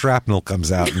cock shrapnel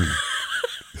comes out. And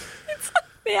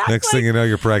next thing you know,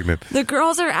 you're pregnant. The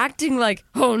girls are acting like,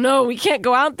 oh no, we can't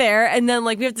go out there, and then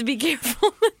like we have to be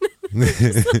careful.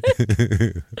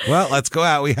 Well, let's go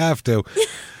out. We have to.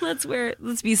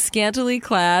 Let's be scantily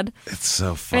clad. It's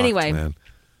so fucked, anyway, man.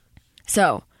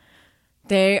 So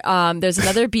there's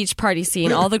another beach party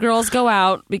scene. All the girls go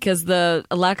out because the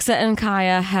Alexa and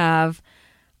Kaya have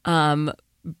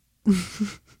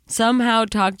somehow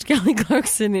talked Kelly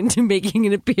Clarkson into making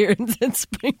an appearance at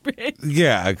spring break.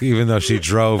 Yeah, even though she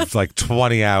drove like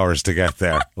 20 hours to get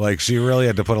there. Like, she really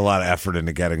had to put a lot of effort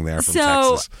into getting there from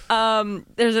Texas.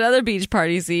 There's another beach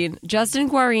party scene. Justin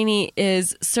Guarini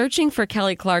is searching for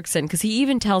Kelly Clarkson because he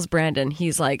even tells Brandon,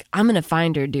 he's like, I'm going to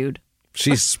find her, dude.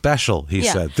 She's special, he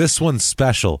said. This one's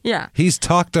special. Yeah. He's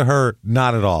talked to her,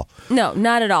 not at all. No,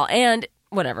 not at all. And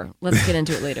whatever. Let's get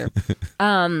into it later.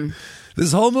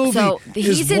 This whole movie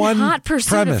he's is in one hot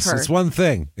pursuit premise. of her. It's one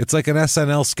thing. It's like an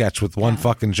SNL sketch with one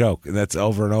fucking joke. And that's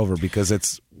over and over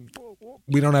because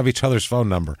we don't have each other's phone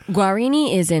number.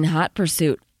 Guarini is in hot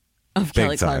pursuit of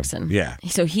Kelly Clarkson. Yeah.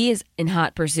 So he is in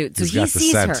hot pursuit. So he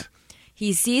sees her.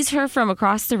 He sees her from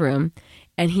across the room,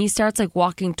 and he starts like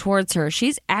walking towards her.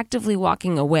 She's actively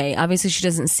walking away. Obviously, she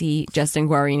doesn't see Justin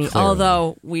Guarini,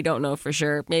 although we don't know for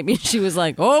sure. Maybe she was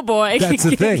like, oh boy. That's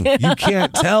the thing. You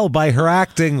can't tell by her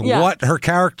acting what her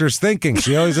character's thinking.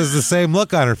 She always has the same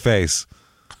look on her face.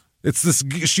 It's this.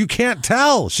 You can't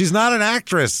tell. She's not an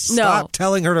actress. No. Stop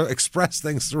telling her to express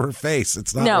things through her face.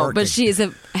 It's not working. But she is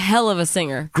a hell of a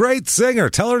singer. Great singer.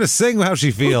 Tell her to sing how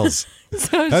she feels.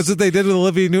 That's what they did with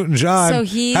Olivia Newton-John.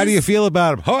 How do you feel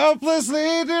about him?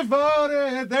 Hopelessly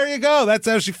devoted. There you go. That's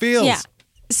how she feels. Yeah.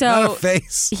 So not a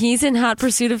face. He's in hot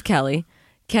pursuit of Kelly.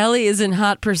 Kelly is in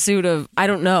hot pursuit of, I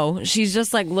don't know. She's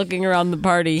just like looking around the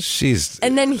party.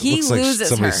 And then he loses like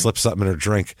somebody her. slipped something in her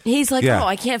drink. He's like, oh,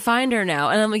 I can't find her now.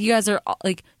 And I'm like, you guys are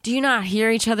like, do you not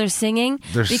hear each other singing?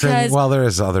 They're singing. Well, there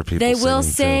is other people They singing will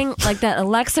sing. Like that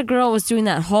Alexa girl was doing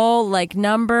that whole like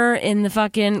number in the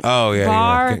fucking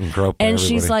bar. Getting groped by and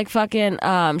everybody. she's like fucking,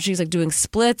 she's like doing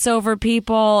splits over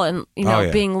people and,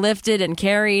 being lifted and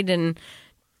carried and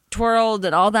twirled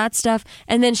and all that stuff,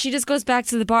 and then she just goes back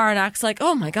to the bar and acts like,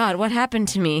 oh my God, what happened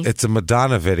to me? It's a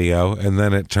Madonna video, and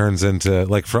then it turns into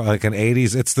like an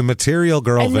 80s. It's the Material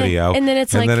Girl video, and then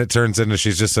it turns into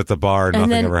she's just at the bar and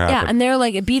nothing ever happened. Yeah, and they're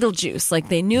like a Beetlejuice, like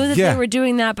they knew that they were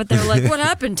doing that, but they're like, what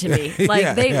happened to me?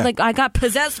 Like like I got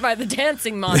possessed by the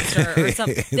dancing monster or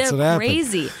something. They're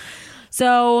crazy.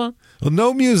 So, well,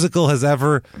 no musical has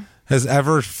ever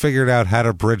figured out how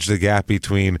to bridge the gap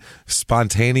between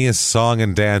spontaneous song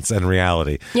and dance and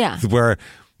reality. Yeah. Where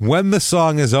when the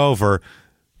song is over,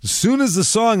 as soon as the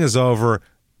song is over,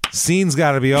 scene's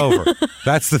got to be over.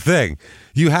 That's the thing.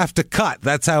 You have to cut.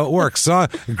 That's how it works. Song,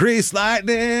 Grease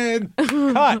Lightning,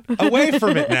 cut. Away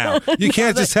from it now. You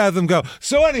can't just have them go,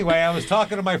 so anyway, I was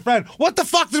talking to my friend. What the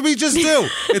fuck did we just do?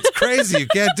 It's crazy. You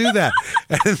can't do that.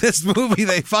 And in this movie,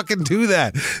 they fucking do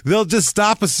that. They'll just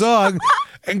stop a song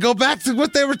and go back to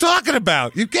what they were talking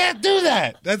about. You can't do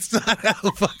that. That's not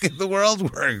how fucking the world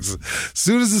works. As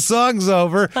soon as the song's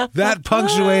over, that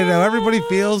punctuated how everybody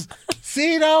feels.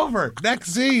 Scene over.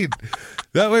 Next scene.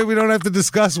 That way we don't have to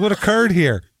discuss what occurred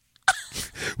here.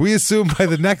 We assume by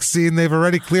the next scene they've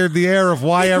already cleared the air of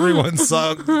why everyone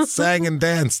sang and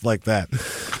danced like that.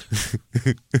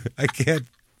 I can't.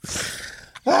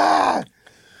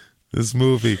 This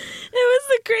movie. It was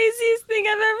the craziest thing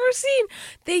I've ever seen.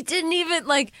 They didn't even,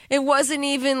 it wasn't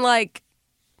even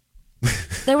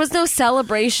there was no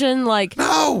celebration.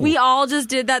 No. We all just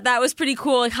did that. That was pretty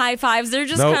cool. High fives. They're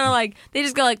just kind of they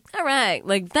just go all right.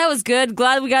 That was good.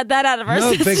 Glad we got that out of our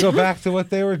system. They go back to what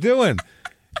they were doing.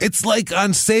 It's like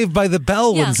on Saved by the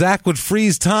Bell when Zach would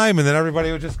freeze time and then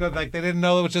everybody would just go they didn't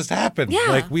know what just happened.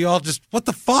 Yeah. We all just, what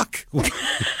the fuck? What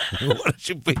did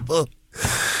you people...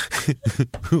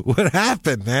 What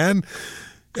happened, man?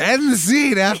 End the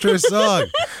scene after a song.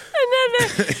 And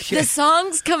then the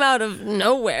songs come out of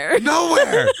nowhere.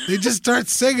 They just start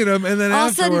singing them, and then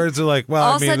afterwards they're like, well,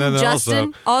 all of a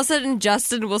sudden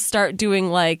Justin will start doing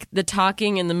the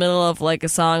talking in the middle of a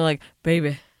song,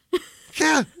 baby.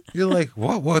 Yeah. You're like,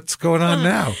 what's going on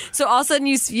now? So all of a sudden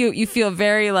you feel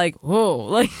very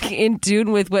whoa, in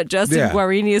tune with what Justin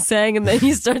Guarini is saying, and then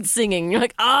you start singing. You're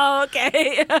like, oh,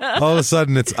 okay. All of a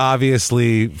sudden it's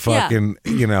obviously fucking,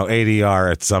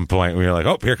 ADR at some point when you're like,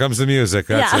 oh, here comes the music.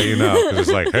 That's how you know. 'Cause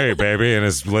it's like, hey, baby, and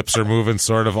his lips are moving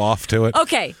sort of off to it.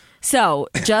 Okay, so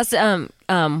Justin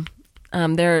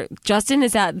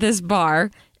is at this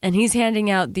bar, and he's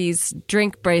handing out these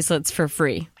drink bracelets for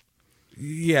free.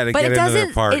 Yeah, to get into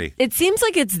their party. It seems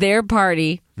like it's their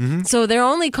party, so they're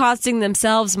only costing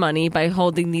themselves money by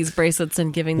holding these bracelets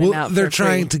and giving them out for free. They're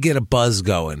trying to get a buzz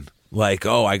going. I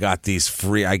got these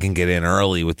free, I can get in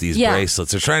early with these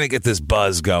bracelets. They're trying to get this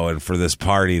buzz going for this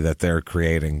party that they're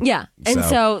creating. Yeah, and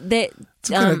so they...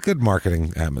 It's good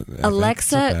marketing.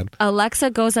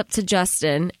 Alexa goes up to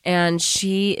Justin, and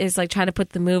she is trying to put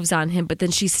the moves on him, but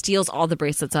then she steals all the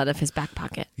bracelets out of his back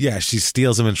pocket. Yeah, she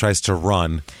steals them and tries to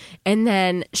run. And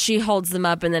then she holds them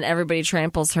up, and then everybody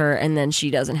tramples her, and then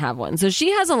she doesn't have one. So she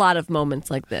has a lot of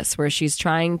moments like this where she's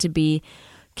trying to be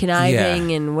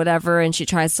conniving and whatever, and she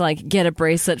tries to get a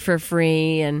bracelet for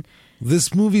free. And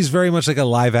this movie's very much like a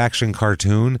live action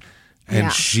cartoon.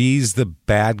 And she's the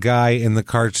bad guy in the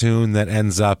cartoon that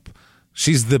ends up...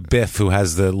 She's the Biff who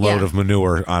has the load of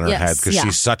manure on her head because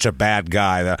she's such a bad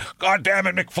guy. God damn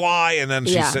it, McFly! And then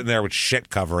she's sitting there with shit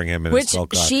covering him in his skull.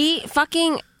 She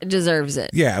fucking deserves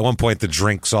it. Yeah, at one point the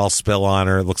drinks all spill on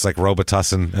her. It looks like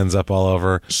Robitussin ends up all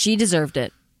over her. She deserved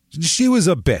it. She was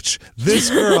a bitch. This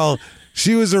girl,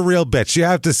 she was a real bitch. You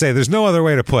have to say, there's no other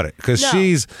way to put it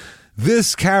because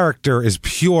this character is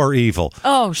pure evil.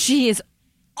 Oh, she is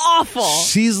awful.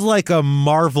 She's like a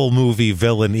Marvel movie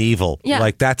villain evil. Yeah.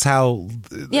 That's how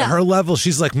her level.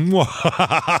 She's like,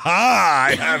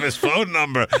 I have his phone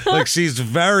number. She's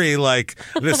very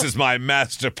this is my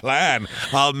master plan.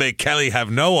 I'll make Kelly have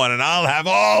no one and I'll have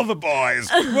all the boys.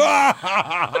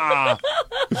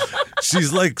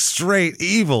 She's straight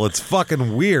evil. It's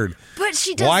fucking weird. But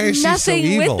she does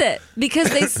nothing with it because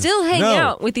they still hang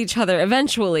out with each other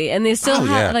eventually, and they still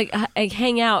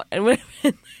hang out and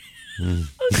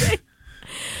Okay.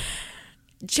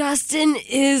 Justin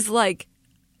is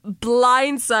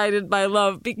blindsided by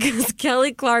love because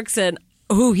Kelly Clarkson,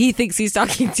 who he thinks he's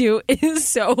talking to, is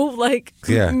so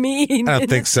mean. I don't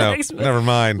think so. Never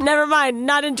mind.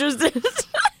 Not interested.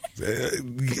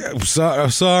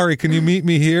 Sorry. Can you meet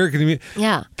me here?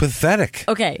 Yeah. Pathetic.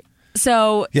 Okay.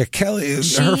 So Kelly,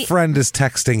 her friend is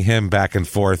texting him back and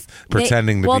forth,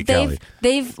 pretending to be Kelly.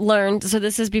 They've learned. So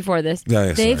this is before this.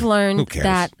 They've learned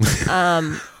that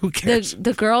Who cares?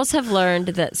 The girls have learned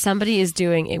that somebody is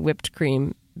doing a whipped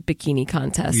cream bikini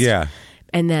contest. Yeah,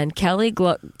 and then Kelly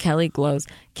goes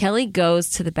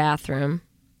to the bathroom,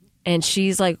 and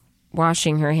she's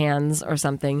washing her hands or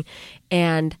something,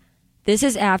 and this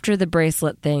is after the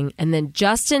bracelet thing, and then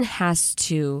Justin has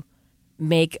to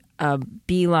make a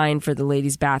beeline for the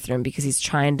ladies' bathroom because he's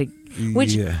trying to...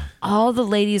 Which all the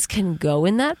ladies can go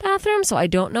in that bathroom, so I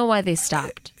don't know why they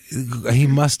stopped. He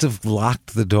must have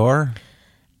locked the door.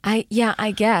 I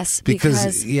guess.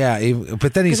 Because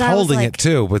but then he's holding it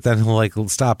too, but then he'll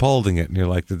stop holding it, and you're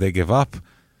like, did they give up?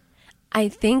 I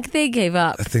think they gave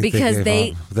up because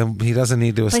then he doesn't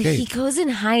need to escape. But he goes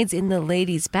and hides in the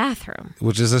ladies' bathroom.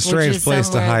 Which is a strange place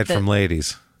to hide from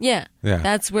ladies. Yeah,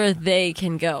 that's where they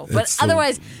can go. But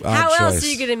otherwise, how else are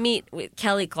you going to meet with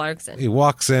Kelly Clarkson? He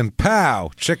walks in,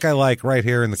 pow, chick I like right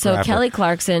here in the crapper. So Kelly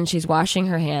Clarkson, she's washing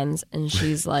her hands, and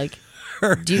she's like,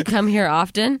 do you come here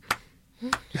often?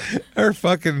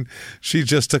 She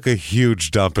just took a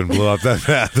huge dump and blew up that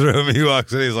bathroom. He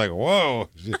walks in, he's like, whoa.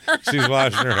 She's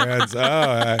washing her hands.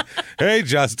 Oh, hey,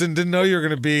 Justin, didn't know you were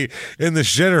going to be in the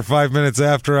shitter 5 minutes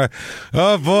after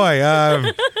oh boy.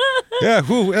 Yeah,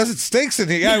 as it stinks in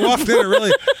here. Yeah, I walked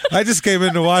in, I just came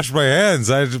in to wash my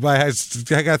hands. I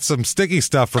got some sticky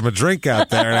stuff from a drink out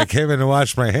there, and I came in to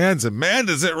wash my hands, and man,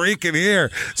 does it reek in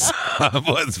here.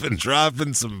 Someone's been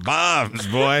dropping some bombs,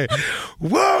 boy.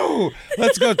 Whoa!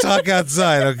 Let's go talk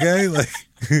outside, okay?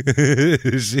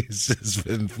 She's just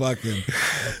been fucking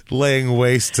laying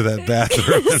waste to that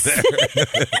bathroom in there.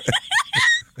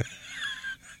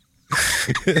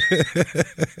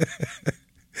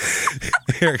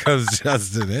 Here comes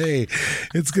Justin. Hey,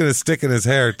 it's going to stick in his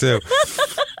hair, too.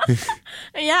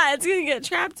 Yeah, it's going to get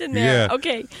trapped in there. Yeah.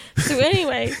 Okay, so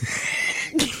anyway.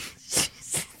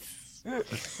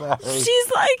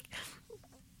 She's like...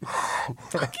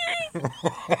 Okay.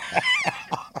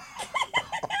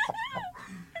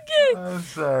 I'm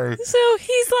sorry. So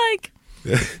he's like...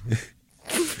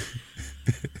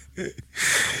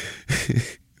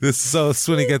 This is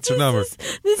when he gets her number.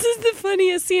 This is the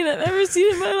funniest scene I've ever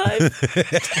seen in my life.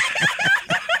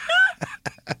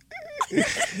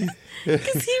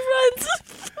 Because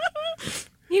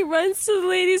he runs to the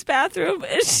ladies' bathroom,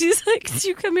 and she's like, "Do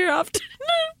you come here often?"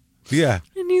 Yeah.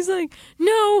 And he's like,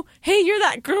 "No. Hey, you're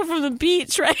that girl from the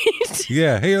beach, right?"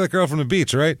 Yeah. Hey, you're that girl from the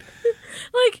beach, right?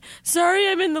 Like, sorry,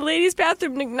 I'm in the ladies'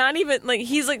 bathroom. Like, not even, like,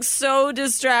 he's, like, so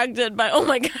distracted by, oh,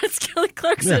 my God, it's Kelly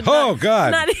Clarkson. Oh,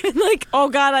 God. Not even like, oh,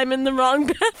 God, I'm in the wrong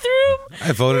bathroom.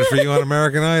 I voted for you on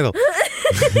American Idol.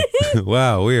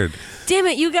 Wow, weird. Damn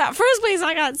it, you got first place,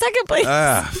 I got second place.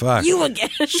 Ah, fuck. You again.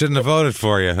 Shouldn't have voted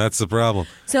for you. That's the problem.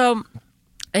 So,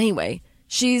 anyway,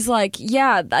 she's like,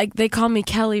 yeah, like, they call me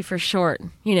Kelly for short,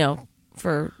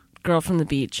 for... girl from the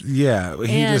beach. Yeah,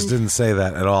 he just didn't say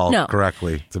that at all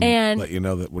correctly to let you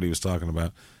know that what he was talking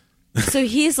about. So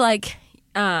he's like,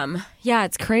 yeah,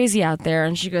 it's crazy out there.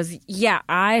 And she goes, yeah,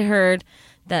 I heard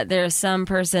that there's some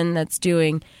person that's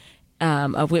doing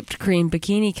a whipped cream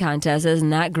bikini contest. Isn't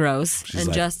that gross? She's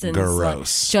and like,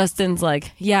 gross. Justin's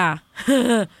like, yeah,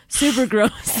 super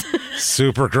gross.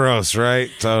 Super gross,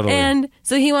 right? Totally. And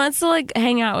so he wants to like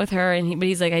hang out with her, but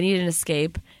he's like, I need an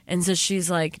escape. And so she's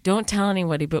like, don't tell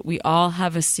anybody, but we all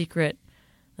have a secret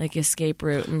like escape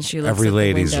route. And she looks Every at the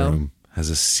ladies' window. room has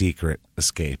a secret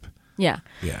escape. Yeah.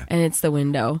 Yeah. And it's the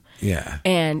window. Yeah.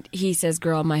 And he says,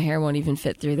 girl, my hair won't even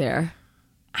fit through there.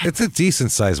 It's a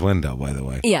decent sized window, by the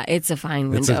way. Yeah, it's a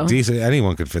fine window. It's a decent.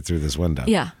 Anyone could fit through this window.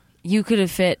 Yeah. You could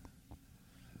have fit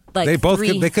like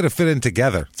they could have fit in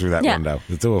together through that window,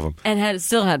 the two of them. And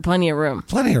still had plenty of room.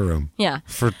 Plenty of room. Yeah.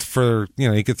 For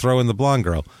you could throw in the blonde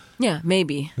girl. Yeah,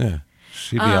 maybe. Yeah.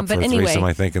 She'd be up for a threesome,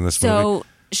 I think, in this movie. So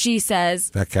she says...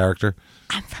 That character?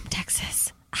 I'm from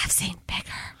Texas. I've seen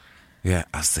bigger. Yeah,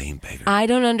 I've seen bigger. I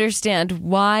don't understand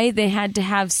why they had to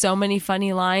have so many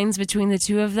funny lines between the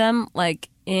two of them. Like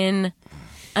they're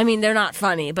not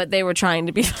funny, but they were trying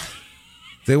to be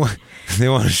funny. They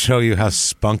want to show you how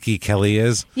spunky Kelly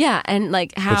is. Yeah, and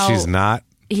like how... But she's not.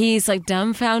 He's like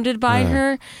dumbfounded by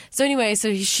her. So anyway,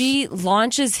 she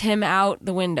launches him out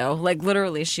the window. Like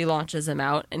literally she launches him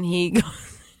out and he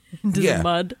goes into the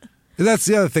mud. That's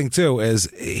the other thing too, is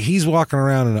he's walking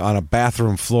around on a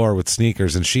bathroom floor with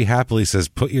sneakers and she happily says,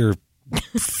 put your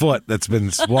foot that's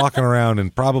been walking around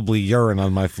and probably urine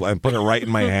on my foot and put it right in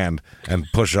my hand and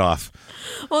push off.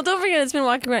 Well, don't forget it's been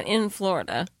walking around in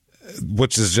Florida.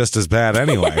 Which is just as bad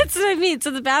anyway. That's what I mean. So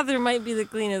the bathroom might be the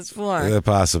cleanest floor.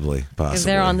 Possibly. Because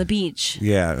they're on the beach.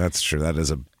 Yeah, that's true. That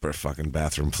is a fucking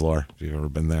bathroom floor, if you've ever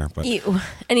been there. But ew.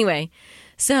 Anyway,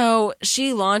 so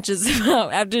she launches him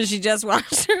out after she just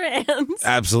washed her hands.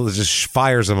 Absolutely. Just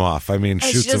fires him off. I mean, and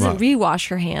shoots him off. She doesn't rewash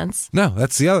her hands. No,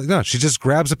 that's the other. No, she just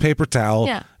grabs a paper towel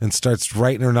and starts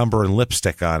writing her number and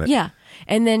lipstick on it. Yeah.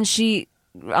 And then she...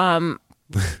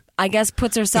 I guess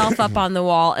puts herself up on the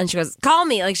wall and she goes, call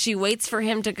me. Like she waits for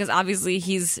him to, because obviously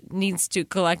needs to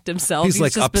collect himself. He's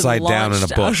like upside down in a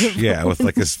bush. Yeah, with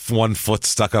like his one foot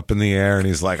stuck up in the air and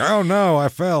he's like, oh no, I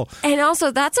fell. And also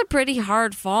that's a pretty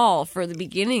hard fall for the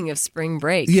beginning of spring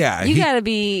break. Yeah. You gotta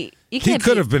be, he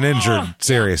could have been injured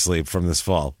seriously from this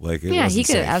fall. Like he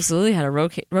could have absolutely had a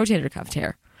rotator cuff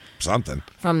tear. Something.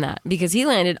 From that, because he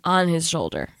landed on his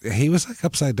shoulder. He was like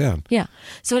upside down. Yeah.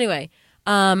 So anyway,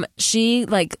 she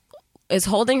like is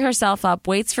holding herself up,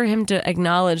 waits for him to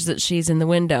acknowledge that she's in the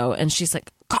window, and she's like,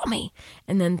 call me,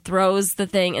 and then throws the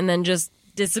thing and then just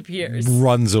disappears.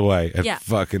 Runs away at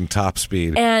fucking top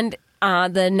speed. And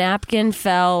the napkin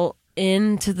fell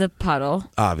into the puddle.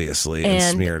 Obviously,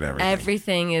 and smeared everything.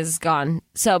 Everything is gone.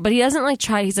 So, but he doesn't like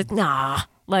try, he's like, nah.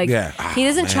 Like, he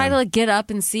doesn't try to like get up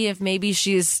and see if maybe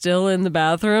she's still in the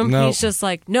bathroom. Nope. He's just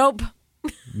like, nope.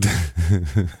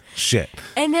 Shit.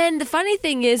 And then the funny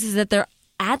thing is that they're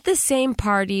at the same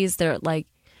parties. They're like,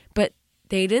 but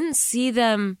they didn't see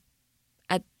them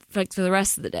at like for the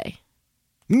rest of the day.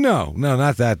 No,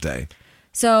 not that day.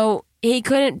 So he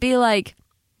couldn't be like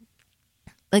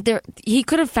there. He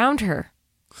could have found her,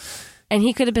 and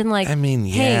he could have been like, I mean,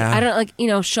 hey, I don't like,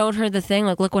 showed her the thing.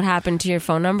 Like, look what happened to your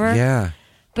phone number. Yeah.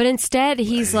 But instead,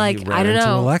 he's like, he I don't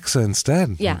know. Alexa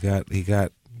instead. Yeah. He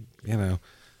got.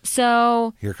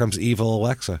 So here comes evil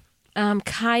Alexa.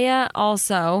 Kaya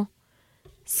also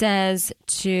says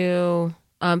to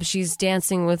she's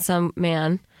dancing with some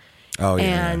man. Oh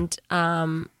yeah. And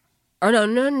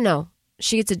no.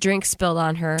 She gets a drink spilled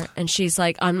on her, and she's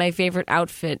like, on my favorite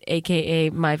outfit, aka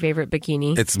my favorite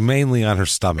bikini. It's mainly on her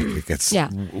stomach. It gets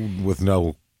with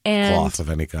no cloth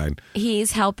of any kind.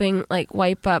 He's helping like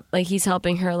wipe up, like he's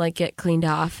helping her like get cleaned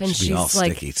off, and she's all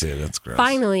like, sticky too. That's gross.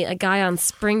 Finally, a guy on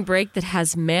spring break that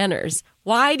has manners.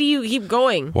 Why do you keep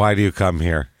going? Why do you come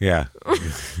here? Yeah.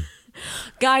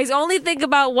 Guys, only think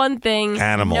about one thing.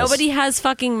 Animals. Nobody has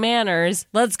fucking manners.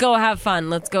 Let's go have fun.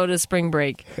 Let's go to spring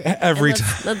break. Every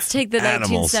time. Let's take the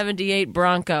 1978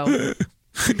 Bronco.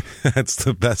 That's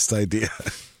the best idea.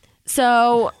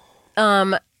 So,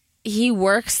 he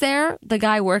works there. The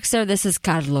guy works there. This is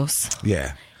Carlos.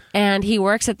 Yeah. And he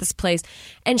works at this place.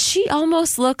 And she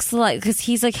almost looks like, because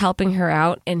he's like helping her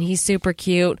out and he's super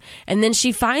cute. And then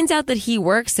she finds out that he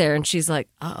works there and she's like,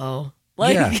 uh-oh.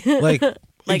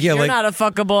 Like, you're not a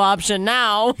fuckable option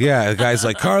now. Yeah, the guy's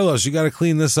like, Carlos, you got to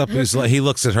clean this up. He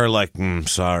looks at her like,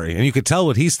 sorry. And you could tell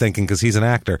what he's thinking because he's an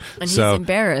actor. And he's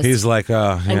embarrassed. He's like,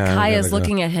 oh, yeah. And Kaya's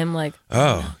looking at him like,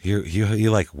 oh,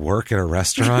 you like work at a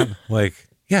restaurant? Like,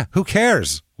 yeah, who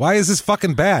cares? Why is this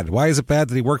fucking bad? Why is it bad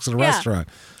that he works at a restaurant?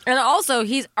 And also,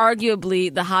 he's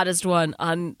arguably the hottest one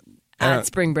at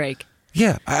spring break.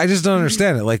 Yeah, I just don't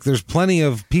understand it. Like, there's plenty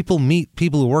of meet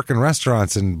people who work in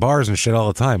restaurants and bars and shit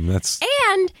all the time. That's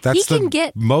he can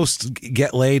get most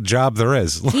get laid job there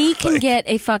is. He can get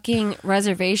a fucking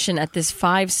reservation at this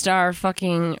 5-star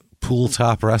fucking pool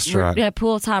top restaurant. Yeah,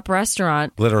 pool top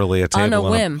restaurant. Literally a table on a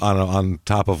whim on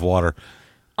top of water.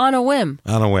 On a whim.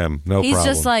 On a whim. No problem. He's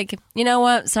just like, you know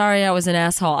what? Sorry, I was an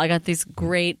asshole. I got this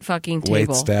great fucking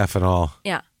table. Wait staff and all.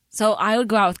 Yeah. So I would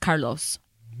go out with Carlos.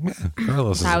 Yeah,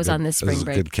 Carlos I was on this spring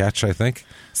break. A good catch, I think.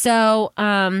 So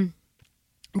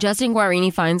Justin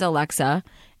Guarini finds Alexa,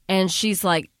 and she's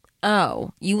like,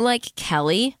 oh, you like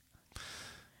Kelly?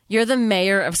 You're the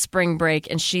mayor of spring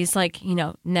break. And she's like,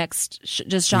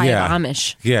 just shy of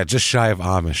Amish. Yeah, just shy of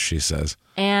Amish, she says.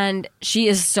 And she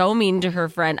is so mean to her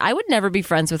friend. I would never be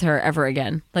friends with her ever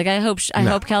again. Like, I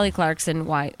hope Kelly Clarkson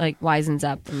wisens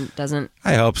up and doesn't.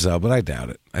 I hope so, but I doubt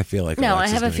it. I feel like no.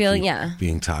 Alexa's I have a feeling,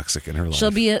 being toxic in her life.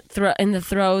 She'll be in the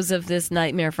throes of this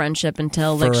nightmare friendship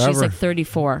until like she's like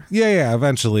 34. Yeah.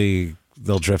 Eventually,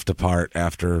 they'll drift apart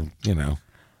after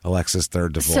Alexa's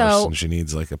third divorce, and she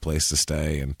needs like a place to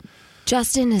stay. And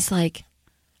Justin is like,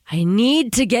 I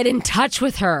need to get in touch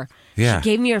with her. Yeah. She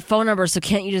gave me her phone number, so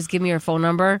can't you just give me her phone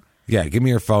number? Yeah, give me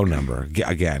your phone number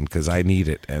again because I need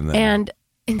it. And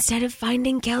instead of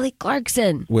finding Kelly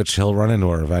Clarkson, which he'll run into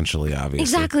her eventually, obviously.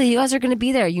 Exactly, you guys are going to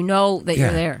be there. You know that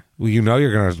you're there. Well, you're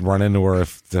going to run into her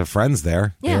if the friend's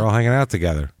there. Yeah. You're all hanging out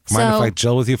together. Mind if I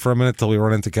chill with you for a minute till we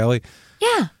run into Kelly?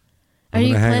 Yeah. Are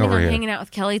you planning on hanging out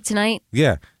with Kelly tonight?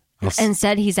 Yeah.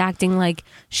 Instead, he's acting like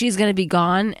she's going to be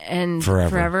gone and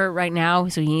forever right now,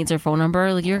 so he needs her phone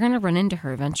number. Like, you're going to run into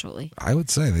her eventually. I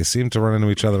would say they seem to run into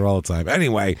each other all the time.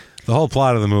 Anyway, the whole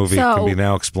plot of the movie can be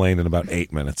now explained in about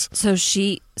 8 minutes.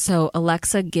 So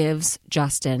Alexa gives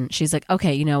Justin, she's like,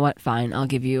 okay, you know what? Fine, I'll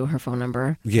give you her phone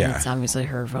number. Yeah. And it's obviously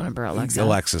her phone number, Alexa.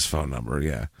 Alexa's phone number,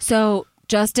 yeah. So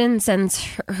Justin sends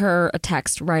her a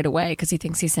text right away because he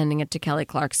thinks he's sending it to Kelly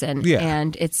Clarkson. Yeah.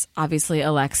 And it's obviously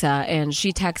Alexa. And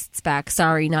she texts back,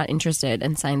 sorry, not interested,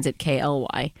 and signs it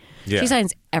KLY. Yeah. She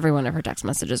signs every one of her text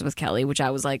messages with Kelly, which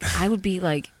I was like, I would be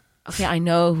like, okay, I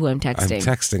know who I'm texting.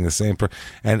 I'm texting the same person.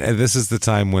 And this is the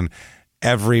time when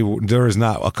there is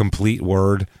not a complete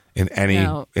word in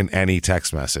any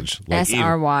text message. Like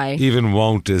SRY. Even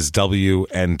won't is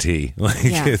WNT. Like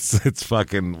it's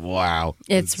fucking wow.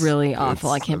 It's really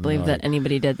awful. I can't believe that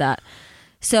anybody did that.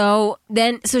 So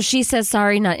she says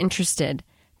sorry, not interested.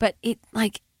 But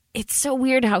it's so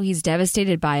weird how he's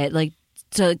devastated by it. Like,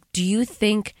 so do you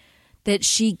think that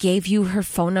she gave you her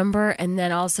phone number and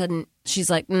then all of a sudden she's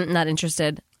like, not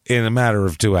interested? In a matter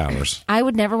of 2 hours. I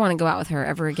would never want to go out with her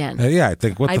ever again. Yeah, I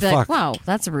think, I'd be like, wow,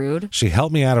 that's rude. She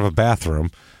helped me out of a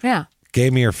bathroom. Yeah.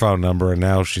 gave me her phone number, and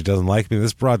now she doesn't like me.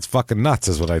 This broad's fucking nuts,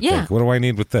 is what I think. What do I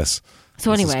need with this?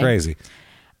 So this anyway, is crazy.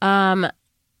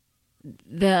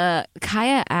 The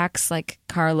Kaya acts like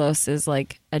Carlos is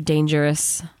like a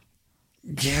dangerous.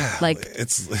 Yeah, like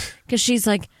it's because she's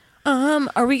like,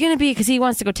 are we gonna be? Because he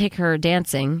wants to go take her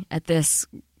dancing at this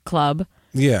club.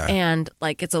 Yeah. And,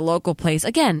 like, it's a local place.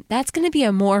 Again, that's going to be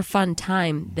a more fun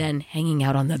time than hanging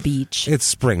out on the beach. It's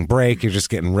spring break. You're just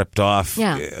getting ripped off.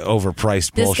 Yeah.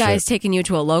 Overpriced this bullshit. This guy's taking you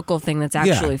to a local thing that's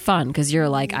actually fun because you're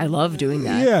like, I love doing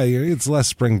that. Yeah, it's less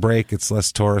spring break. It's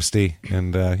less touristy.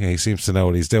 And he seems to know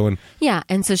what he's doing. Yeah,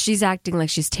 and so she's acting like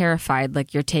she's terrified,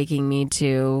 like you're taking me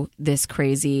to this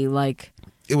crazy, like...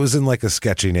 It was in like a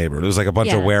sketchy neighborhood. It was like a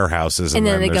bunch of warehouses. And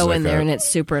then they go in there and it's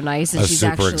super nice. And she's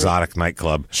super exotic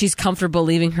nightclub. She's comfortable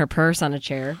leaving her purse on a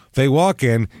chair. They walk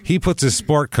in. He puts his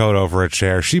sport coat over a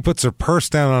chair. She puts her purse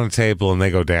down on a table and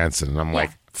they go dancing. And I'm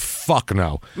like, fuck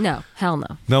no. No, hell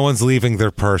no. No one's leaving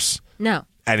their purse. No.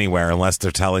 Anywhere unless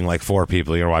they're telling like 4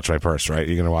 people, you're going to watch my purse, right?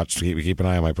 You're going to keep an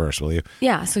eye on my purse, will you?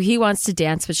 Yeah, so he wants to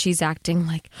dance, but she's acting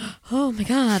like, oh my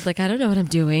God, like I don't know what I'm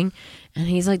doing. And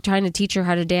he's like trying to teach her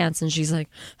how to dance. And she's like,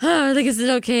 like, is it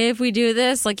okay if we do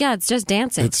this? Like, yeah, it's just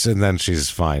dancing. And then she's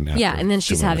fine. Yeah, and then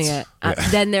she's having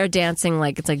then they're dancing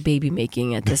like it's like baby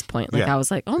making at this point. Like I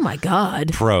was like, oh my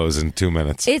God. Pros in 2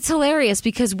 minutes. It's hilarious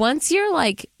because once you're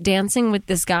like dancing with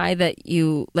this guy the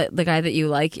guy that you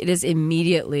like, it is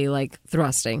immediately like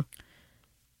thrusting.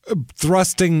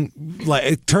 Thrusting, like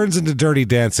it turns into Dirty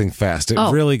Dancing fast. It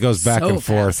really goes back and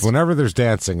forth. Fast. Whenever there's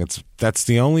dancing, that's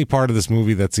the only part of this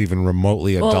movie that's even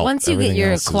remotely adult. Well, once you get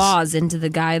your claws into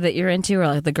the guy that you're into or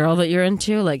like the girl that you're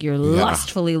into, like you're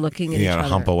lustfully looking at each other. You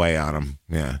gotta hump away on him.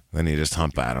 Yeah. Then you just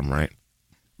hump at him, right?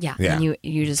 Yeah. And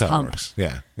you just hump. Works.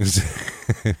 Yeah.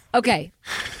 Okay.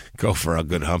 Go for a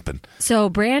good humping. So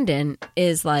Brandon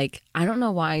is like, I don't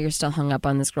know why you're still hung up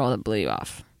on this girl that blew you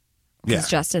off. Because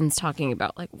Justin's talking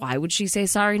about, like, why would she say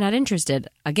sorry, not interested?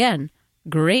 Again,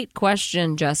 great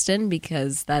question, Justin,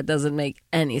 because that doesn't make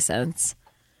any sense.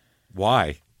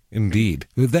 Why? Indeed.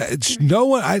 That's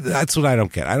what I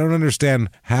don't get. I don't understand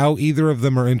how either of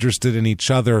them are interested in each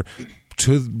other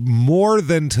to more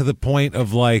than to the point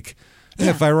of, like,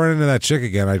 if I run into that chick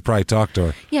again, I'd probably talk to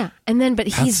her. Yeah, but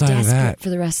he's desperate for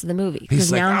the rest of the movie.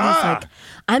 Because now he's like,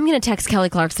 I'm going to text Kelly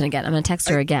Clarkson again. I'm going to text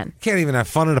her again. Can't even have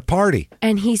fun at a party.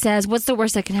 And he says, what's the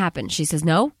worst that can happen? She says,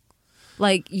 no.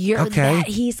 Like,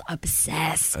 he's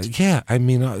obsessed. Yeah, I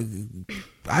mean,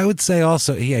 I would say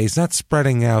also, he's not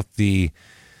spreading out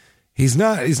he's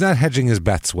not hedging his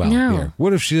bets well here.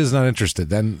 What if she is not interested?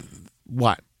 Then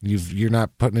what? You're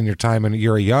not putting in your time, and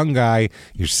you're a young guy,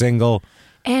 you're single.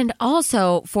 And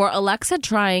also, for Alexa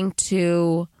trying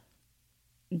to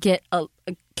get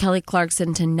Kelly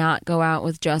Clarkson to not go out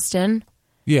with Justin,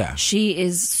 she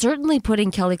is certainly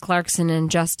putting Kelly Clarkson and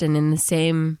Justin in the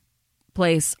same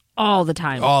place all the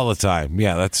time. All the time.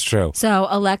 Yeah, that's true. So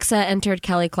Alexa entered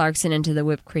Kelly Clarkson into the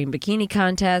whipped cream bikini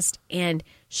contest, and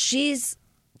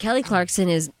Kelly Clarkson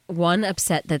is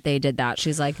upset that they did that.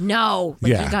 She's like, no,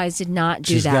 you guys did not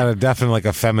do that. She's got definitely like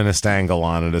a feminist angle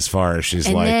on it as far as she's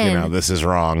this is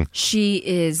wrong. She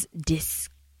is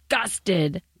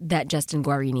disgusted that Justin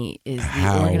Guarini is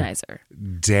the organizer.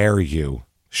 Dare you?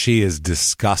 She is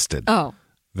disgusted.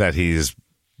 That he's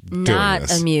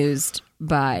not amused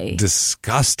by.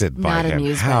 Disgusted by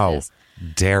him. How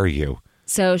dare you?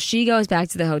 So she goes back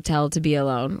to the hotel to be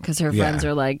alone because her friends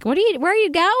are like, where are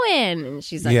you going? And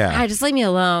she's like, just leave me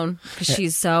alone because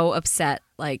she's so upset.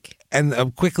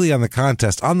 And quickly on the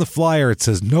contest, on the flyer, it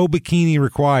says no bikini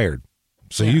required.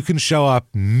 So you can show up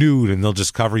nude and they'll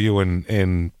just cover you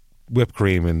in whipped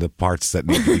cream in the parts that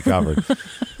need to be covered.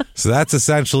 So that's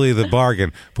essentially the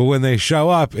bargain. But when they show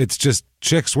up, it's just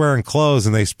chicks wearing clothes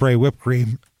and they spray whipped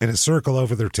cream in a circle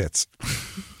over their tits.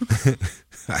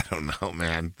 I don't know,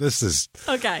 man. This is...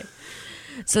 Okay.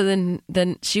 So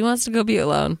then she wants to go be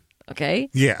alone, okay?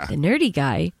 Yeah. The nerdy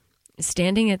guy is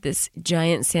standing at this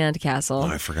giant sand castle. Oh,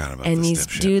 I forgot about this. And these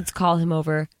dudes call him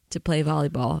over to play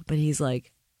volleyball, but he's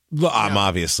like... Well, I'm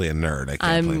obviously a nerd. I can't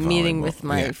play volleyball. I'm meeting with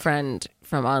my friend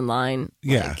from online.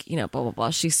 Blah, blah,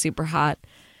 blah. She's super hot.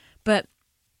 But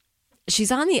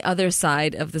she's on the other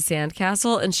side of the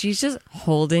sandcastle, and she's just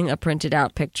holding a printed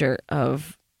out picture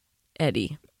of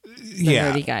Eddie. The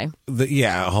nerdy guy. But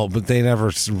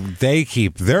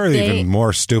they're even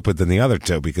more stupid than the other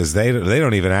two because they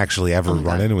don't even actually ever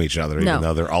run into each other, even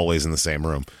though they're always in the same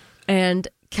room. And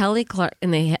Kelly Clark,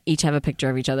 and they each have a picture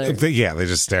of each other. They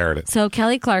just stare at it. So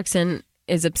Kelly Clarkson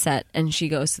is upset, and she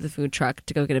goes to the food truck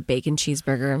to go get a bacon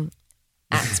cheeseburger.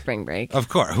 at spring break. Of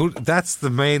course. That's the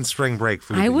main spring break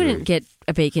food. I wouldn't get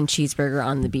a bacon cheeseburger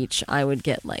on the beach. I would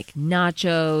get like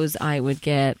nachos.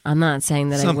 I'm not saying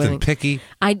that something I wouldn't. picky.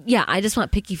 I just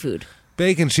want picky food.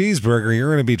 Bacon cheeseburger, you're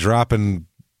going to be dropping.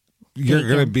 You're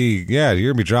going to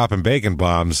be dropping bacon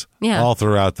bombs all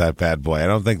throughout that bad boy. I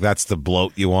don't think that's the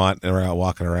bloat you want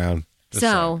walking around.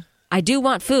 So I do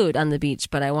want food on the beach,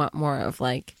 but I want more of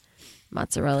like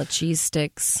mozzarella cheese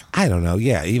sticks. I don't know.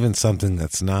 Yeah, even something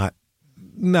that's not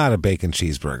a bacon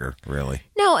cheeseburger, really.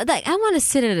 No, like I want to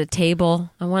sit at a table.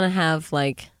 I want to have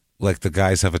like the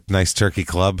guys have a nice turkey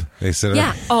club. They sit.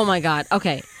 Yeah. Oh my God.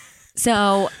 Okay.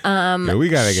 So we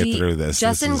got to get through this.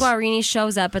 Justin Guarini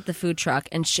shows up at the food truck,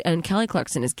 and Kelly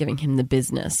Clarkson is giving him the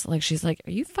business. Like she's like,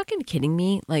 "Are you fucking kidding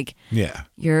me? Like,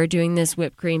 you're doing this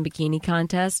whipped cream bikini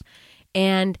contest,"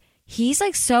 and he's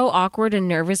like so awkward and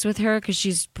nervous with her because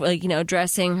she's like,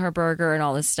 dressing her burger and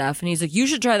all this stuff. And he's like, "You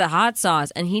should try the hot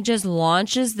sauce." And he just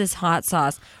launches this hot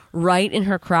sauce right in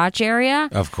her crotch area.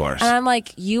 Of course. And I'm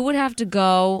like, you would have to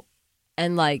go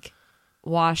and like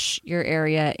wash your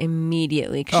area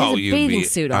immediately because she has a bathing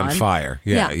suit on fire.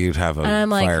 Yeah, you'd have a and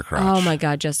I'm like, fire crotch. Oh my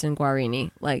God, Justin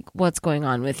Guarini, like what's going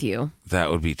on with you?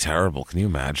 That would be terrible. Can you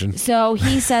imagine? So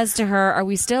he says to her, "Are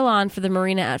we still on for the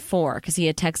Marina at 4?" Because he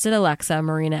had texted Alexa,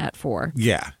 Marina at 4.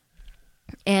 Yeah.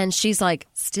 And she's like,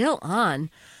 "Still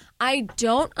on?" I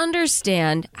don't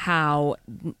understand how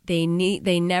they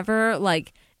never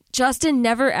like Justin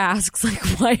never asks like,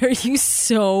 "Why are you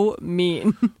so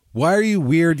mean?" Why are you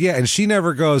weird? Yeah, and she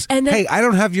never goes, "Hey, I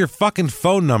don't have your fucking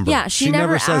phone number." Yeah, she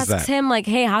never says asks him like,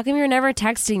 "Hey, how come you're never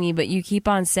texting me, but you keep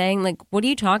on saying like, what are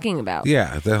you talking about?"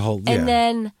 Yeah, the whole. Yeah. And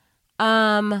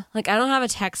then, like, I don't have a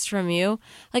text from you.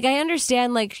 Like, I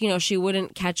understand, like, she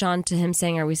wouldn't catch on to him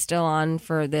saying, "Are we still on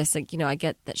for this?" Like, I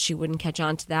get that she wouldn't catch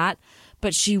on to that,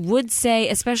 but she would say,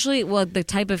 especially the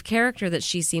type of character that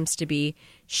she seems to be,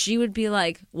 she would be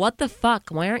like, "What the fuck?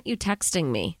 Why aren't you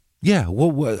texting me?" Yeah,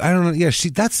 well, I don't know. Yeah,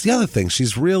 that's the other thing.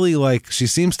 She's really like, she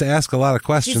seems to ask a lot of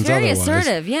questions. She's very otherwise.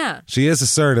 assertive, yeah. She is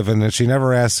assertive, and she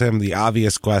never asks him the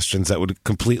obvious questions that would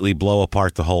completely blow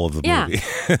apart the whole of the movie.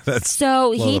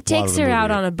 So he takes her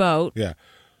out on a boat. Yeah.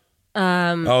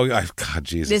 God,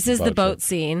 Jesus. This is the boat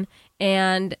scene.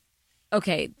 And,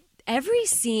 okay, every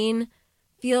scene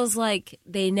feels like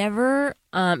they never,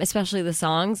 especially the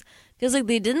songs, feels like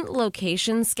they didn't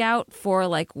location scout for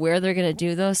like where they're going to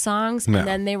do those songs. No. And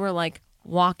then they were like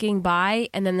walking by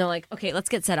and then they're like, "Okay, let's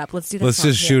get set up. Let's do this. Let's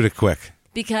just shoot it quick."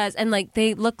 Because, and like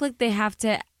they look like they have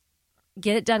to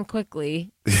get it done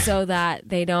quickly so that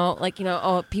they don't like,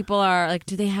 people are like,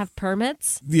 do they have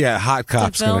permits? Yeah, hot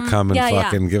cop's going to come and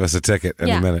fucking give us a ticket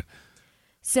in a minute.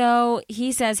 So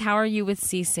he says, "How are you with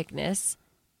seasickness?"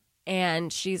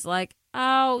 And she's like,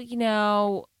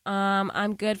 "Oh,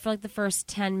 I'm good for like the first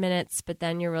 10 minutes, but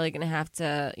then you're really going to have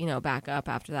to, back up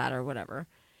after that or whatever."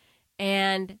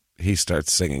 And he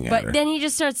starts singing at her. But then he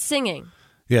just starts singing.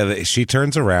 Yeah, she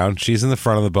turns around. She's in the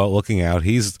front of the boat looking out.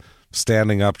 He's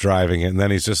standing up driving it, and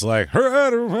then he's just like...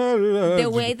 The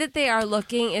way that they are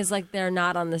looking is like they're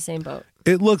not on the same boat.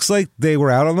 It looks like they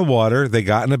were out on the water. They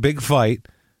got in a big fight.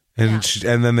 And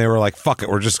and then they were like, "Fuck it,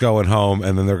 we're just going home."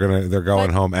 And then they're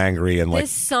going home angry and like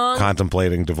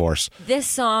contemplating divorce. This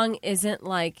song isn't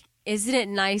like, isn't it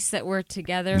nice that we're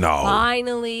together? No.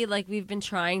 Finally, like we've been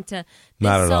trying to.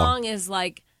 Not this at all. song is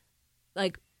like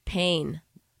pain.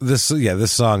 This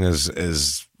song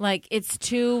is like it's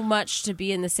too much to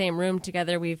be in the same room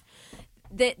together.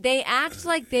 They act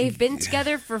like they've been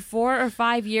together for 4 or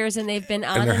 5 years and they've been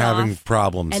on and they're having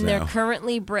problems and now. They're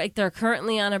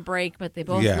currently on a break, but they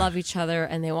both love each other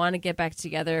and they want to get back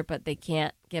together, but they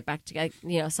can't get back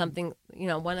together. Something,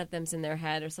 one of them's in their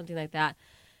head or something like that.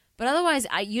 But otherwise,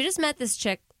 you just met this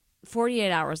chick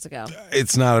 48 hours ago.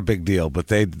 It's not a big deal, but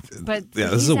this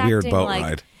is a weird boat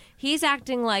ride. He's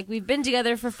acting like we've been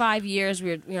together for 5 years.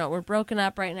 We're broken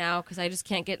up right now because I just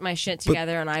can't get my shit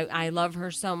together, and I love her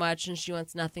so much, and she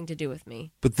wants nothing to do with me.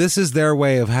 But this is their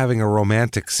way of having a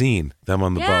romantic scene. Them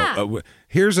on the boat.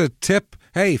 Here's a tip.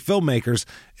 Hey, filmmakers,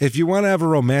 if you want to have a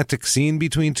romantic scene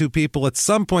between two people, at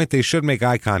some point they should make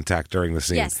eye contact during the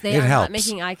scene. Yes, they are not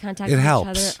making eye contact with each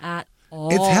other at all.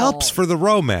 It helps for the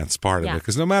romance part of it,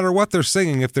 because no matter what they're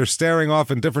singing, if they're staring off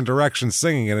in different directions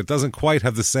singing, and it doesn't quite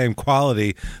have the same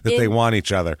quality that they want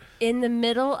each other. In the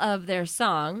middle of their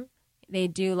song, they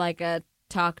do like a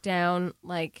talk down,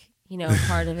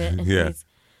 part of it. And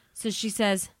so she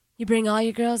says, "You bring all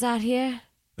your girls out here?"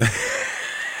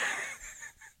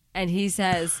 And he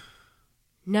says,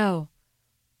 "No,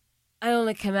 I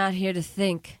only come out here to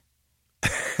think."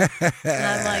 And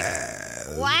I'm like,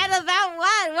 "What about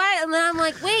what? What?" And then I'm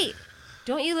like, "Wait,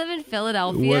 Don't you live in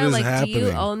Philadelphia? What is happening? Do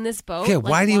you own this boat? Yeah,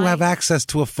 why do you have access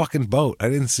to a fucking boat? I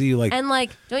didn't see you And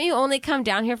don't you only come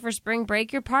down here for spring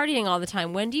break? You're partying all the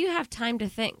time. When do you have time to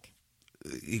think?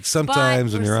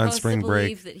 Sometimes when you're on spring break.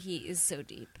 Believe that he is so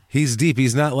deep. He's deep.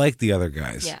 He's not like the other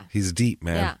guys. Yeah. He's deep,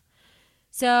 man. Yeah.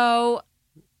 So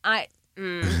I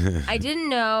didn't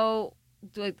know.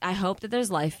 I hope that there's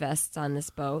life vests on this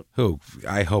boat. Who?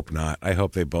 I hope not. I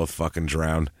hope they both fucking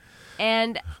drown.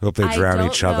 And hope they drown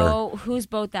each other. I don't know whose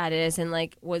boat that is, and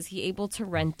was he able to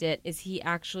rent it? Does he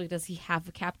have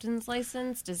a captain's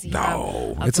license? Does he?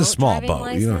 No, have it's a small boat.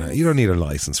 License? You don't need a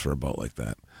license for a boat like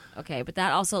that. Okay, but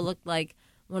that also looked like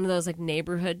one of those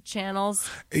neighborhood channels.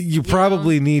 You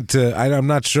probably need to. I'm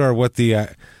not sure what the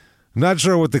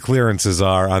clearances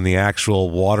are on the actual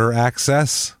water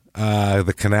access.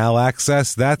 The canal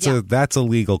access, that's a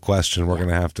legal question we're going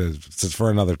to have to, it's for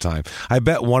another time. I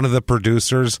bet one of the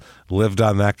producers lived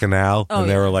on that canal and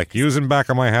they were like, using back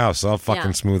of my house, I'll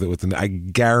fucking smooth it with I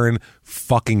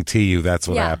guarantee you that's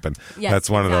what happened. Yes, that's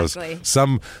one of those,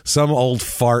 some old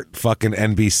fart fucking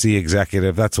NBC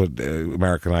executive, that's what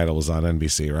American Idol was on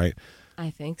NBC, right? I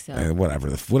think so.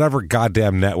 Whatever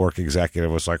goddamn network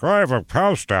executive was like, I have a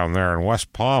house down there in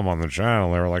West Palm on the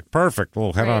channel. They were like, perfect,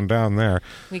 we'll head on down there.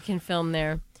 We can film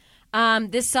there.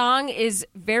 This song is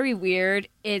very weird.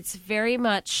 It's very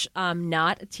much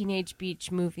not a teenage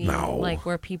beach movie.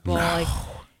 Where people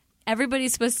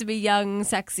everybody's supposed to be young,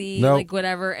 sexy,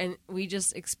 whatever, and we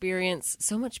just experience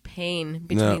so much pain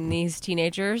between these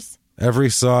teenagers.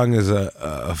 Every song is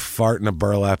a fart in a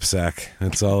burlap sack.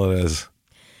 That's all it is.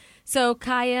 So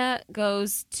Kaya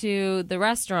goes to the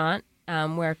restaurant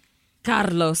where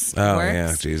Carlos works. Oh,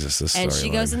 yeah, Jesus, this story. And she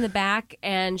goes in the back,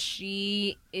 and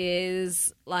she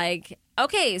is like,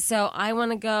 okay, so I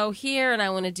want to go here, and I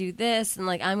want to do this, and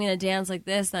I'm going to dance like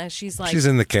this. And she's like... She's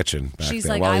in the kitchen back She's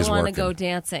there like, while I he's want to working. go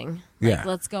dancing.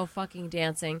 Let's go fucking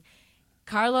dancing.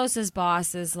 Carlos's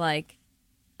boss is like,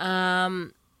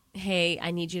 hey,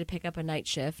 I need you to pick up a night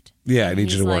shift. Yeah, I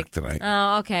need you to work tonight.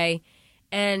 Oh, okay.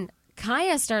 And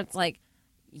Kaya starts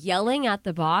yelling at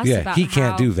the boss. Yeah, about he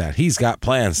can't do that. He's got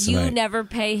plans tonight. You never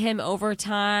pay him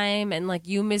overtime, and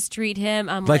you mistreat him.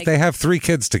 I'm they have 3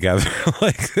 kids together.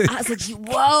 I was like,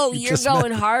 whoa, you're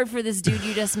going hard for this dude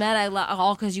you just met.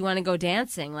 All because you want to go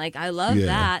dancing. I love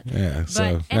that. Yeah.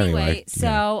 But anyway,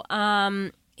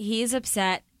 he's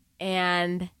upset,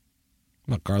 and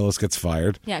Carlos gets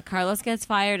fired. Yeah, Carlos gets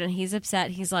fired, and he's upset.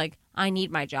 He's like, I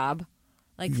need my job.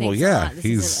 Thanks a lot. This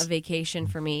isn't a vacation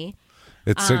for me.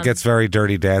 It gets very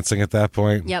Dirty Dancing at that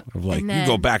point. Yep. Of you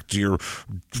go back to your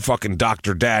fucking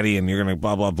Dr. Daddy and you're going to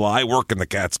blah, blah, blah. I work in the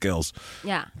Catskills.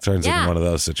 Yeah. It turns into one of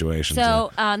those situations.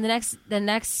 So the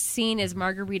next scene is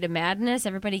Margarita Madness.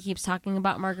 Everybody keeps talking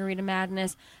about Margarita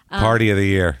Madness. Party of the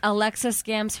year. Alexa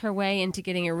scams her way into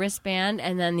getting a wristband,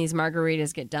 and then these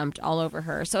margaritas get dumped all over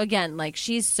her. So again,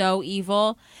 she's so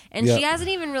evil. And she hasn't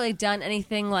even really done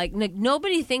anything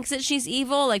nobody thinks that she's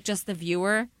evil, just the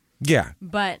viewer. Yeah.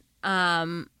 But...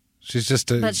 she's just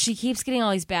but she keeps getting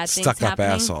all these bad things stuck happening.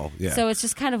 up asshole. Yeah. So it's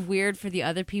just kind of weird for the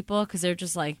other people because they're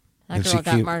just like, that girl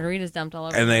got margaritas dumped all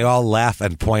over. And they all laugh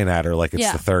and point at her like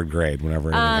it's the 3rd grade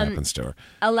whenever anything happens to her.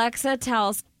 Alexa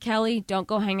tells Kelly, don't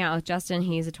go hang out with Justin.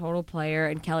 He's a total player.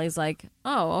 And Kelly's like,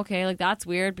 oh, okay, that's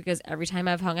weird because every time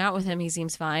I've hung out with him, he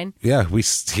seems fine. Yeah,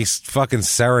 he's fucking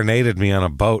serenaded me on a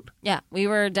boat. Yeah, we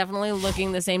were definitely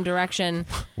looking the same direction.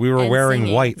 We were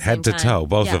wearing white head to toe,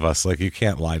 both of us. You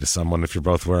can't lie to someone if you're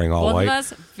both wearing all white.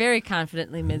 Both of us very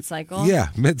confidently mid-cycle. Yeah,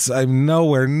 I'm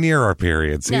nowhere near our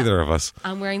periods, either of us.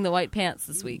 I'm wearing the white pants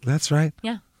this week. That's right.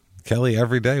 Yeah. Kelly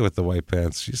every day with the white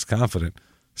pants. She's confident.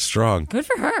 Strong. Good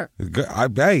for her.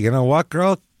 Hey, you know what,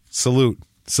 girl? Salute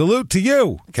to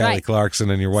you, Kelly Clarkson,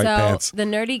 and your white pants. The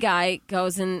nerdy guy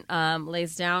goes and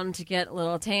lays down to get a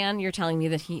little tan. You're telling me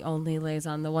that he only lays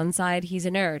on the one side. He's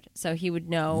a nerd, so he would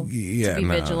know to be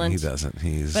vigilant. He doesn't.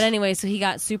 But anyway, so he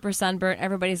got super sunburnt.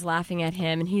 Everybody's laughing at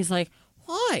him, and he's like,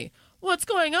 why? What's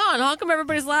going on? How come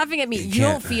everybody's laughing at me? You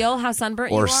don't feel how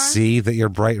sunburnt you are? Or see that you're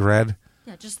bright red?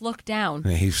 Yeah, just look down.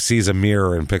 He sees a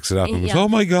mirror and picks it up and goes, oh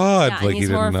my God. Yeah, and he's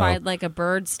horrified, know. a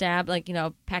bird stabbed,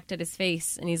 pecked at his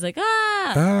face. And he's like,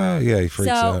 ah. Ah, yeah, he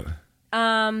freaks out.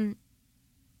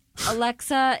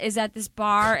 Alexa is at this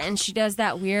bar and she does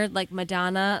that weird,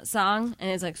 Madonna song and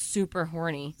it's super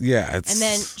horny. Yeah. And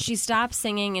then she stops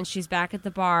singing and she's back at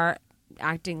the bar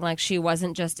acting like she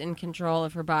wasn't just in control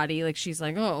of her body. She's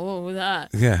like, oh, what was that?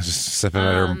 Yeah, just sipping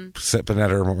at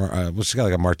her. Well, she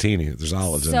got a martini. There's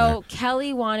olives in there. So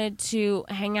Kelly wanted to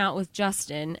hang out with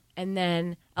Justin, and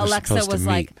then Alexa was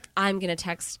like, I'm going to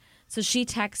text. So she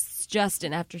texts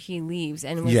Justin after he leaves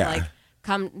and was like,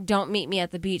 come, don't meet me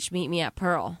at the beach, meet me at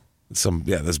Pearl.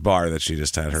 this bar that she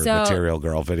just had her Material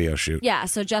Girl video shoot. Yeah,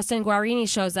 so Justin Guarini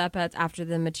shows up after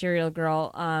the Material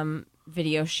Girl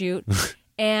video shoot,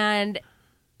 and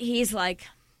he's like,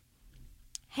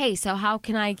 "Hey, so how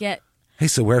can I get? Hey,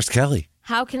 so where's Kelly?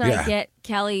 How can I get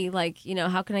Kelly? Like,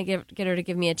 how can I get her to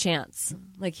give me a chance?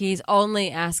 Like, he's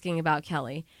only asking about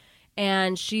Kelly."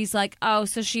 And she's like, "Oh,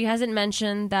 so she hasn't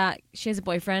mentioned that she has a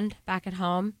boyfriend back at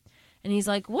home?" And he's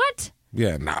like, "What?"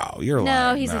 Yeah, no, you're lying.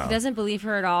 No, he's like, he doesn't believe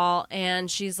her at all.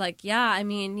 And she's like, "Yeah, I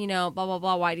mean, blah, blah,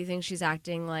 blah. Why do you think she's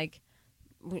acting like,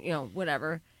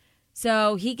 whatever?"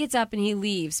 So he gets up and he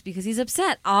leaves because he's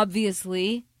upset,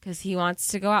 obviously, because he wants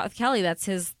to go out with Kelly. That's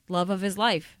his love of his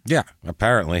life. Yeah,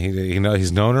 apparently.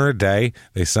 He's known her a day.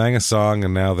 They sang a song,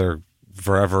 and now they're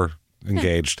forever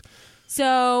engaged.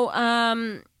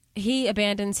 So he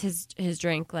abandons his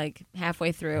drink like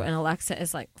halfway through, and Alexa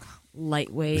is like,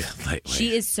 lightweight.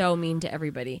 She is so mean to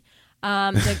everybody.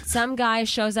 Some guy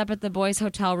shows up at the boys'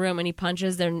 hotel room and he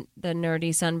punches the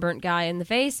nerdy sunburnt guy in the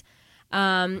face.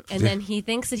 And then he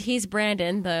thinks that he's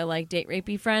Brandon, the like date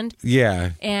rapey friend.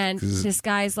 Yeah. And this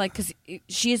guy's like, because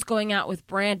she's going out with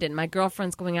Brandon. My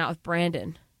girlfriend's going out with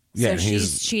Brandon. So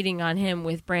she's cheating on him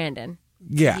with Brandon.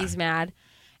 Yeah. He's mad.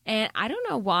 And I don't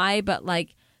know why, but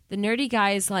like the nerdy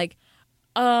guy is like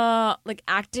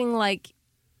acting like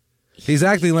he's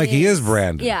acting like he is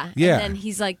Brandon. Yeah. And then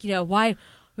he's like, why?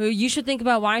 You should think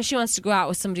about why she wants to go out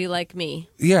with somebody like me.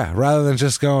 Yeah, rather than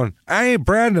just going, I ain't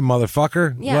Brandon,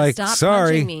 motherfucker. Yeah, like, stop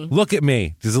sorry, punching me. Look at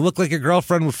me. Does it look like your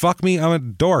girlfriend would fuck me? I'm a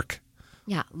dork.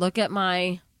 Yeah, look at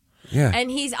my... Yeah.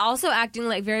 And he's also acting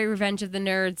like very Revenge of the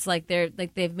Nerds, like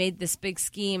they've made this big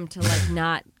scheme to like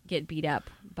not get beat up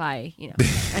by,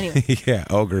 Anyway. Yeah,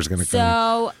 Ogre's going to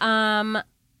come. So,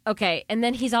 okay, and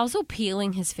then he's also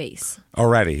peeling his face.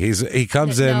 Already. He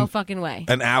comes in. No fucking way.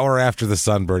 An hour after the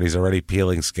sunburn, he's already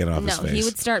peeling skin off his face. No, he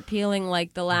would start peeling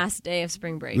like the last day of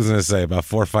spring break. I was going to say, about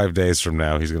 4 or 5 days from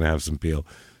now, he's going to have some peel.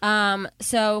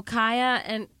 So Kaya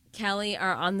and Kelly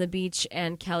are on the beach,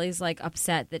 and Kelly's like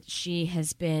upset that she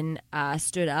has been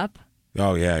stood up.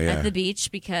 Oh, yeah. At the beach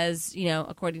because,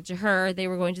 according to her, they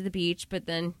were going to the beach, but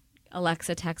then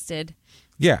Alexa texted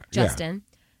Justin. Yeah.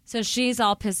 So she's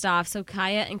all pissed off. So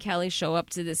Kaya and Kelly show up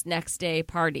to this next day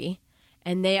party,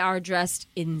 and they are dressed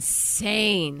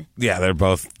insane. Yeah, they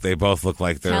both look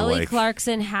like they're Kelly like...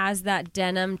 Clarkson has that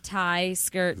denim tie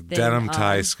skirt thing. Denim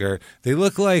tie skirt. They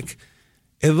look like...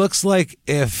 It looks like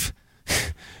if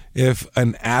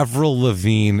an Avril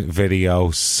Lavigne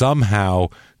video somehow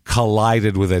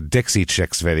collided with a Dixie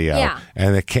Chicks video,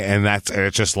 and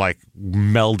it's just like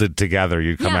melded together.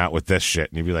 You'd come out with this shit,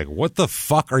 and you'd be like, "What the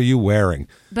fuck are you wearing?"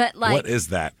 But like, what is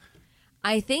that?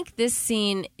 I think this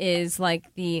scene is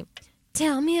like the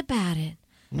 "Tell me about it."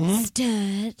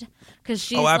 Stud, because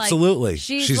she's absolutely. Like,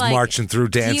 she's like, marching through,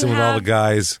 dancing with all the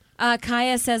guys.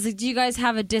 Kaya says, like, "Do you guys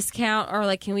have a discount, or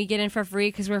like, can we get in for free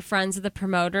because we're friends of the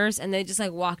promoters?" And they just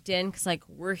like walked in because like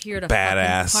we're here to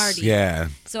badass fucking party. Yeah.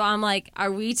 So I'm like,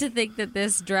 are we to think that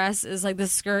this dress is like the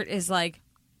skirt is like,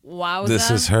 wow?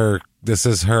 This is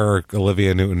her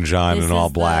Olivia Newton-John in all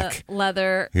black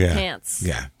leather pants.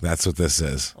 Yeah, that's what this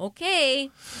is. Okay.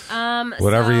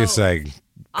 Whatever you say.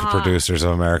 Producers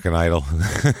of American Idol.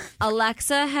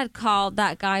 Alexa had called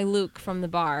that guy Luke from the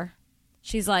bar.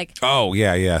 She's like, oh,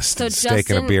 yeah. So steak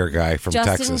and a beer guy from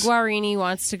Texas. Justin Guarini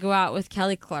wants to go out with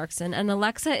Kelly Clarkson. And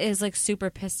Alexa is like super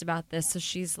pissed about this. So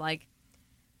she's like,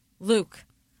 Luke.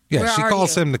 Yeah, she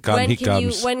calls him to come. He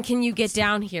comes. When can you get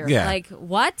down here? Yeah. Like,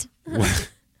 what?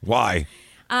 Why?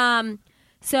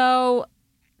 So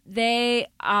they,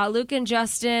 Luke and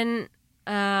Justin...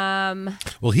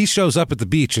 well, he shows up at the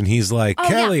beach and he's like,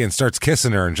 Kelly, and starts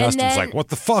kissing her. And Justin's like, what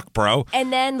the fuck, bro?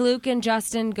 And then Luke and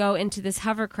Justin go into this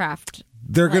hovercraft.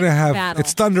 They're going to have, battle.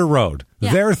 It's Thunder Road.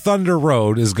 Yeah. Their Thunder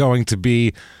Road is going to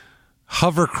be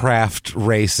hovercraft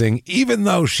racing, even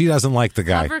though she doesn't like the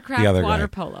guy. Hovercraft the other water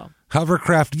guy. polo.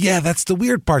 Hovercraft, yeah, that's the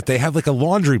weird part. They have like a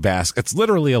laundry basket. It's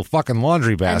literally a fucking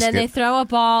laundry basket. And then they throw a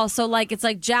ball. So like it's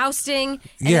like jousting.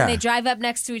 And then they drive up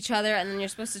next to each other. And then you're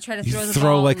supposed to try to throw the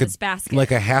ball like in this basket.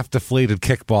 Like a half deflated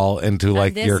kickball into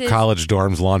like your college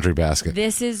dorm's laundry basket.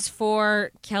 This is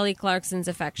for Kelly Clarkson's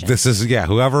affection. This is,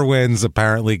 whoever wins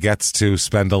apparently gets to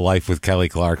spend a life with Kelly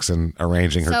Clarkson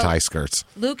arranging her tie skirts.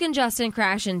 Luke and Justin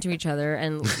crash into each other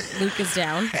and Luke is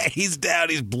down. He's down.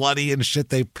 He's bloody and shit.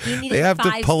 They have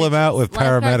to pull him out with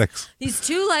paramedics. These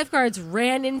 2 lifeguards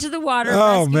ran into the water.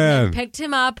 Oh, man. Him, picked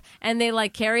him up, and they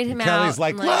like carried him out. Kelly's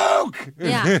like, Luke!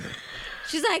 Yeah.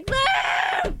 She's like,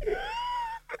 Luke!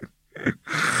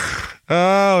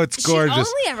 Oh, it's gorgeous. She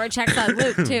only ever checks on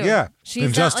Luke, too. Yeah. She's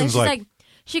and Justin's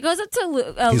She goes up to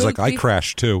Luke. He's Luke like, I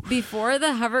crashed too. Before the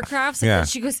hovercrafts. And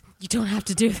she goes, you don't have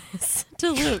to do this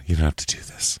to Luke. You don't have to do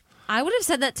this. I would have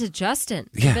said that to Justin.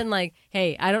 Yeah. I've been like,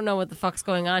 hey, I don't know what the fuck's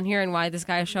going on here and why this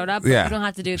guy showed up. But you don't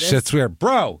have to do this. Shit's weird.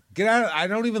 Bro, get out. I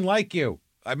don't even like you.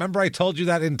 I remember I told you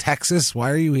that in Texas. Why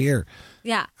are you here?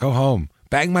 Yeah. Go home.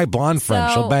 Bang my blonde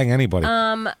friend. She'll bang anybody.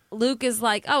 Luke is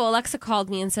like, oh, Alexa called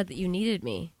me and said that you needed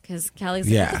me. Because Kelly's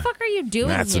like, what the fuck are you doing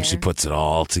That's here? when she puts it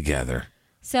all together.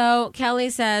 So Kelly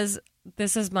says,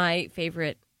 this is my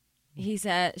favorite. She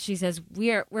says,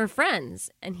 we're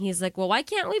friends. And he's like, well, why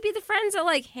can't we be the friends that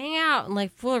like hang out and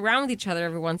like fool around with each other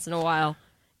every once in a while?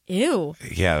 Ew.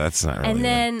 Yeah, that's not really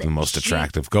then the most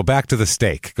attractive. Go back to the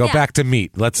steak. Go back to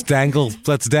meat. Let's dangle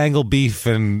beef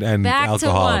and back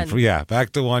alcohol. To one. Yeah,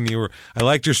 back to one. I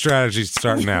liked your strategy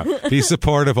starting out. Be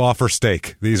supportive, offer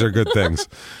steak. These are good things.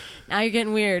 Now you're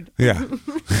getting weird. Yeah.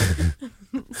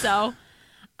 So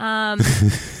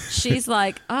she's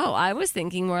like, oh, I was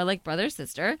thinking more like brother,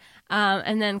 sister.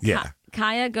 And then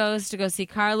Kaya goes to go see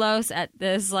Carlos at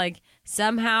this, like,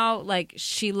 somehow, like,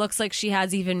 she looks like she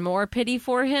has even more pity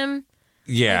for him.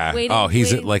 Yeah. Like,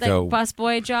 he's at like a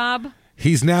busboy job.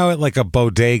 He's now at like a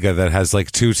bodega that has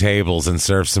like 2 tables and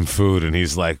serves some food, and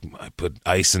he's like, I put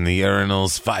ice in the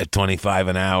urinals, $5.25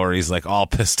 an hour. He's like all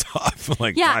pissed off.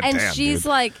 Like, yeah, God and damn, she's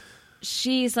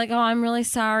like, oh, I'm really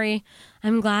sorry.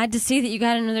 I'm glad to see that you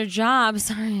got another job.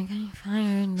 Sorry, I got you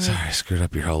fired. Sorry, I screwed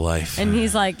up your whole life. And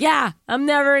he's like, yeah, I'm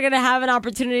never going to have an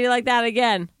opportunity like that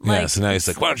again. Yeah, so now he's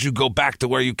like, why don't you go back to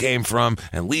where you came from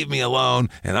and leave me alone,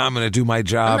 and I'm going to do my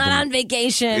job. I'm not on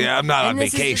vacation. Yeah, I'm not on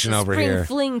vacation over here.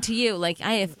 Fling to you. Like,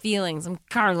 I have feelings. I'm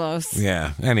Carlos.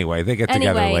 Yeah, anyway, they get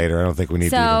together later. I don't think we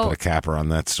need to even put a capper on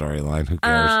that storyline. Who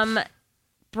cares?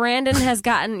 Brandon has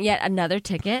gotten yet another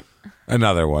ticket.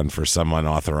 Another one for some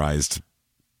unauthorized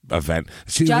event.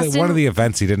 One of the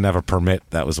events he didn't have a permit.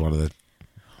 That was one of the.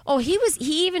 Oh, he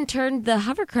even turned the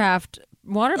hovercraft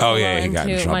water polo he got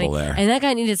in trouble there. And that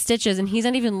guy needed stitches, and he's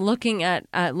not even looking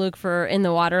at Luke for in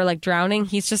the water, like drowning.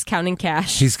 He's just counting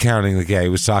cash. He's counting. He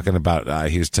was talking about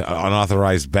he was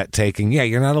unauthorized bet taking. Yeah,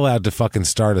 you're not allowed to fucking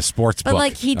start a sports book. But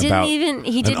like he didn't even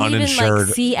like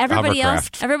see everybody else.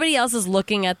 Everybody else is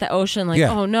looking at the ocean like,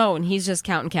 oh no, and he's just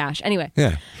counting cash. Anyway,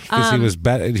 yeah,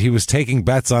 because he was taking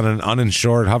bets on an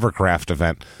uninsured hovercraft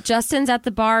event. Justin's at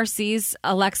the bar, sees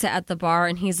Alexa at the bar,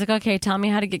 and he's like, okay, tell me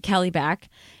how to get Kelly back.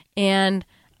 And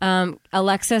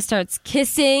Alexa starts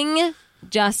kissing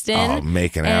Justin.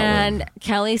 Making out. And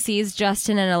Kelly sees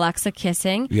Justin and Alexa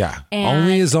kissing. Yeah.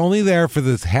 Only there for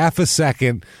the half a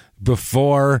second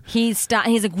before he stopped.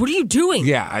 He's like, what are you doing?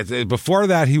 Yeah. Before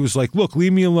that, he was like, look,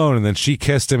 leave me alone. And then she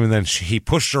kissed him, and then he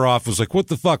pushed her off. Was like, what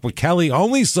the fuck? But Kelly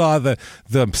only saw the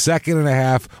second and a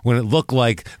half when it looked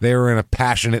like they were in a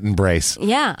passionate embrace.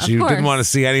 Yeah, she didn't want to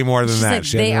see any more than that.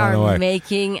 Like, they are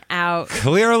making out.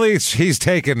 Clearly, he's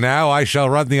taken now. I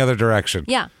shall run the other direction.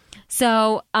 Yeah.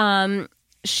 So,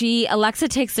 Alexa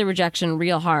takes the rejection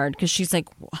real hard because she's like,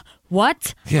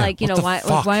 what? Yeah, like,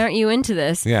 why aren't you into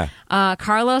this? Yeah.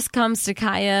 Carlos comes to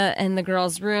Kaya and the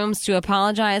girls' rooms to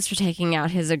apologize for taking out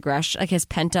his aggression, like his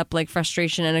pent up like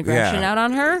frustration and aggression out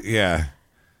on her. Yeah.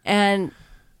 And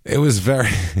it was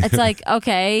it's like,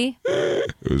 okay.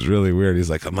 It was really weird. He's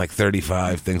like, I'm like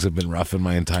 35. Things have been rough in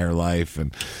my entire life.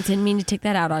 And didn't mean to take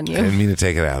that out on you. I didn't mean to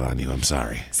take it out on you. I'm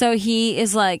sorry. So he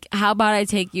is like, how about I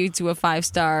take you to a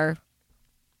 5-star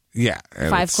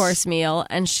 5-course meal?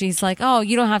 And she's like, oh,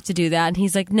 you don't have to do that. And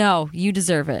he's like, no, you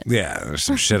deserve it. Yeah, there's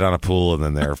some shit on a pool, and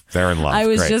then they're in love. I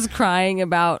was just crying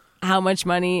about how much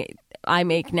money I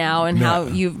make now and how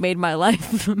you've made my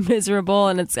life miserable,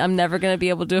 and I'm never going to be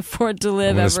able to afford to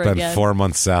live ever again. Spend 4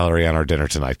 months' salary on our dinner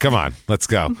tonight. Come on, let's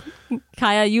go.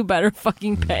 Kaya, you better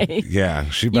fucking pay. Yeah,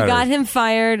 she better. You got him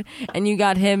fired, and you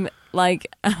got him like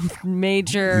a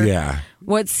major,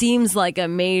 what seems like a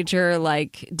major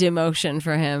like demotion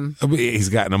for him. He's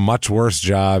gotten a much worse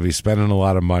job. He's spending a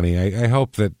lot of money. I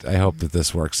hope that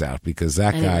this works out, because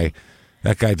that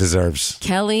guy deserves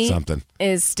something.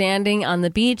 Is standing on the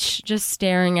beach, just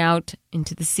staring out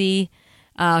into the sea,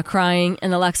 crying.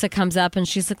 And Alexa comes up and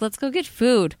she's like, let's go get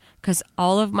food, because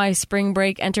all of my spring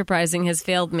break enterprising has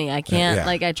failed me. I can't,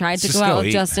 I tried to go out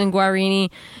with Justin Guarini.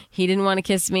 He didn't want to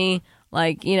kiss me.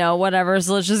 Like, whatever.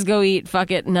 So let's just go eat.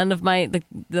 Fuck it. None of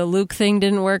the Luke thing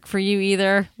didn't work for you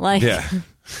either. Like,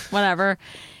 whatever.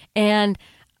 And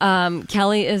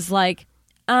Kelly is like,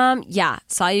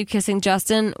 saw you kissing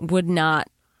Justin, would not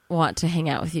want to hang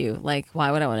out with you. Like,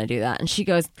 why would I want to do that? And she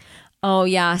goes, oh,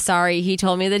 yeah, sorry. He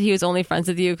told me that he was only friends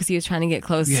with you because he was trying to get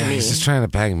close to me. Yeah, he's just trying to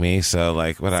bang me, so,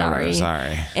 like, whatever.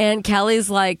 Sorry. And Kelly's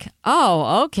like,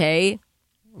 oh, okay.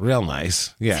 Real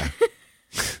nice. Yeah.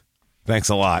 Thanks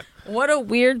a lot. What a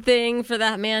weird thing for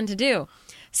that man to do.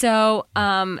 So,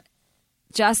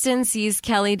 Justin sees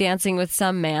Kelly dancing with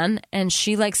some man, and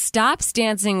she stops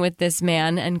dancing with this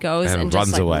man and goes and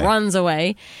just runs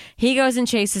away. He goes and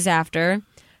chases after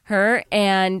her,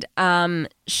 and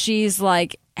she's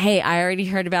like, hey, I already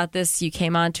heard about this. You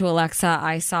came on to Alexa.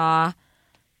 I saw,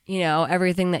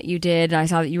 everything that you did. I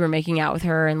saw that you were making out with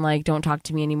her, and don't talk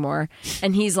to me anymore.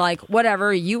 And he's like,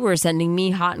 whatever, you were sending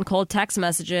me hot and cold text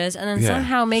messages, and then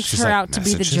somehow makes her out to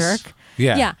be the jerk.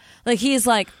 Yeah. He's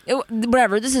like,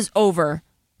 whatever, this is over.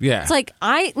 Yeah. It's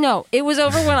it was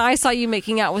over when I saw you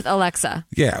making out with Alexa.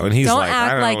 Yeah, when he's don't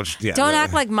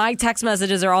act like my text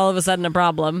messages are all of a sudden a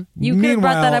problem. You could have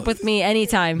brought that up with me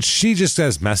anytime. She just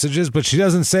says messages, but she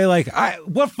doesn't say I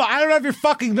don't have your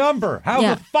fucking number. How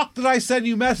the fuck did I send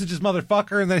you messages,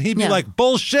 motherfucker? And then he'd be like,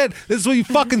 bullshit, this is what you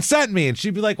fucking sent me. And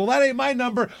she'd be like, well, that ain't my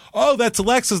number. Oh, that's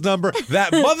Alexa's number.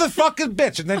 That motherfucking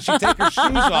bitch. And then she'd take her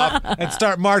shoes off and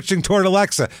start marching toward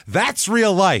Alexa. That's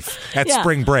real life at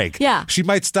spring break. Yeah. She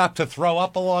might stop to throw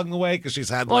up along the way because she's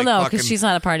had because she's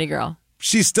not a party girl.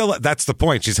 She's still, that's the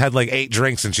point. She's had 8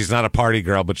 drinks and she's not a party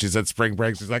girl, but she's at spring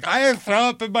break. She's like, I have throw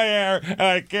up in my hair and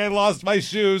I lost my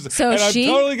shoes. I'm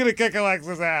totally going to kick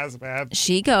Alexa's ass, man.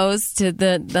 She goes to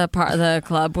the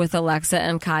club with Alexa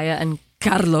and Kaya and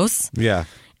Carlos. Yeah.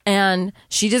 And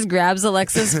she just grabs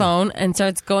Alexa's phone and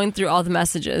starts going through all the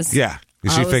messages. Yeah.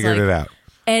 She figured it out.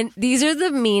 And these are the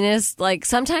meanest,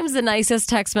 sometimes the nicest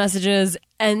text messages,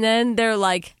 and then they're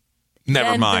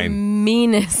never mind. The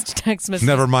meanest text messages.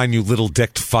 Never mind, you little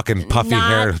dicked fucking puffy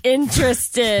hair. Not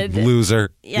interested.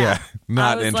 Loser. Yeah.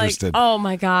 Not interested. Oh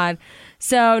my God.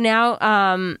 So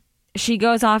now she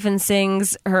goes off and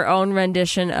sings her own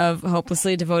rendition of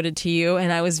Hopelessly Devoted to You,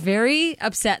 and I was very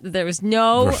upset that there was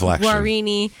no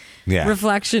Guarini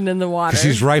reflection in the water.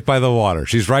 She's right by the water.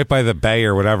 She's right by the bay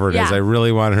or whatever it is. I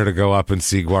really wanted her to go up and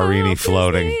see Guarini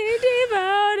floating.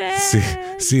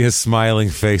 See his smiling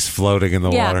face floating in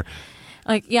the water.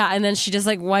 And then she just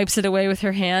wipes it away with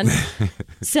her hand.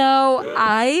 So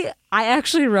I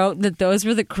actually wrote that those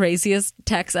were the craziest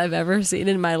texts I've ever seen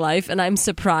in my life, and I'm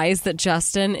surprised that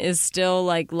Justin is still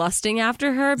lusting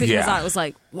after her because I was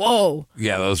like, whoa.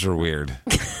 Yeah, those were weird.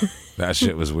 That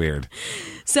shit was weird.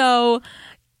 So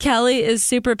Kelly is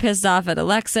super pissed off at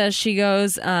Alexa. She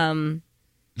goes, so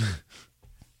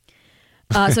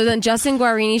then Justin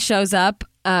Guarini shows up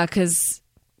because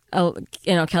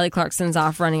Kelly Clarkson's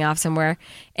running off somewhere,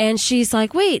 and she's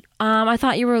like, wait, I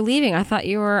thought you were leaving. I thought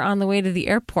you were on the way to the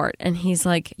airport. And he's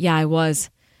like, yeah, I was.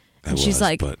 And she's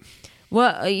like,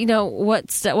 what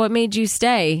made you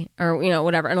stay, or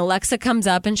whatever. And Alexa comes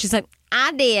up and she's like,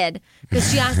 I did, because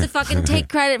she has to fucking take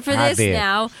credit for this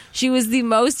now. She was the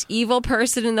most evil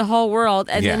person in the whole world,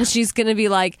 and then she's gonna be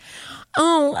like,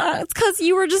 it's because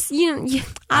you were just,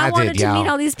 I wanted to meet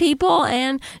all these people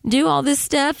and do all this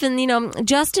stuff. And,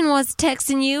 Justin was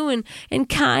texting you and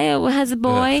Kaya has a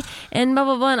boy and blah,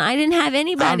 blah, blah. And I didn't have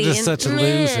anybody. I'm just such a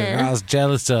loser. I was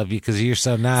jealous of you because you're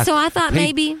so nice. So I thought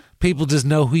maybe people just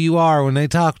know who you are when they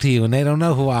talk to you, and they don't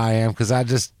know who I am because I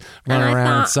just run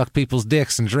around and suck people's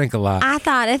dicks and drink a lot. I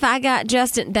thought if I got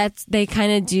Justin, they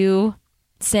kind of do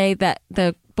say that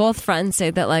both friends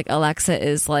say that Alexa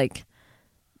is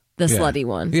the slutty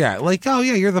one. Yeah,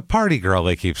 you're the party girl,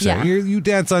 they keep saying. Yeah. You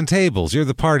dance on tables. You're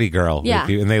the party girl. Yeah.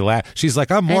 And they laugh. She's like,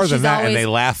 I'm more than that. And they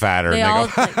laugh at her. And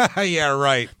they go, yeah,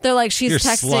 right. They're like, she's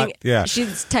texting. Slut. Yeah.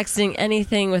 She's texting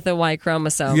anything with a Y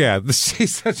chromosome. Yeah,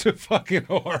 she's such a fucking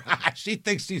whore. She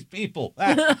thinks she's people.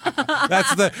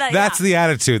 That's the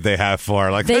attitude they have for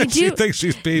her. She thinks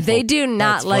she's people. They do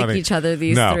not like each other,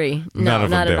 these three. No,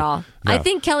 not at all. No. I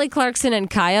think Kelly Clarkson and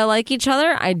Kaya like each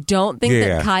other. I don't think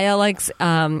that Kaya likes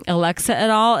Alexa at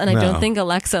all, and I don't think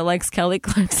Alexa likes Kelly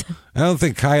Clarkson. I don't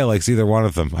think Kaya likes either one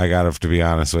of them. I got to be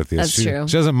honest with you. That's true.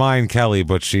 She doesn't mind Kelly,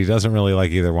 but she doesn't really like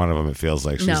either one of them. It feels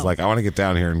like she's like, I want to get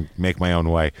down here and make my own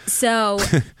way. So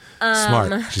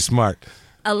smart. She's smart.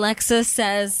 Alexa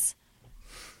says,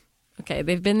 okay,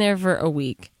 they've been there for a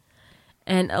week,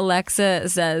 and Alexa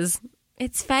says,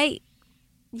 it's fate.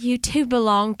 You two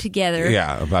belong together.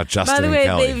 Yeah, about Justin and Kelly.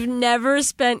 By the way, they've never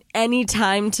spent any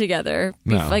time together.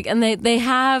 No. And they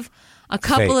have a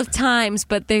couple of times,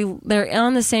 but they're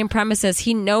on the same premises.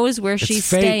 He knows where she's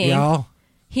staying. Y'all.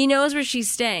 He knows where she's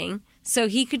staying, so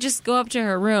he could just go up to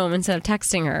her room instead of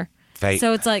texting her. Fate.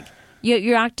 So it's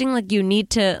you're acting like you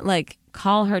need to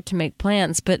call her to make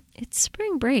plans, but it's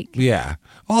spring break. Yeah.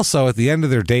 Also, at the end of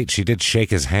their date, she did shake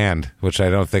his hand, which I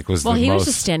don't think was the most... Well, he was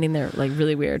just standing there,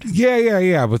 really weird.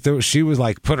 Yeah. But she was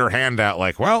put her hand out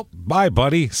well, bye,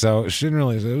 buddy. So she didn't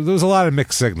really... There was a lot of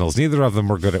mixed signals. Neither of them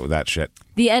were good at that shit.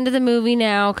 The end of the movie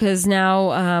now, because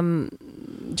now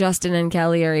Justin and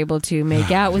Kelly are able to make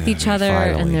out with each other,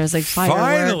 and there's like fireworks.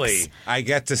 Finally, I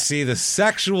get to see the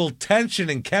sexual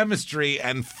tension and chemistry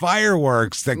and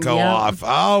fireworks that go off.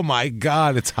 Oh my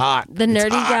God, it's hot. The nerdy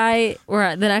guy,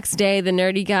 or the next day, the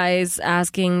nerdy guy is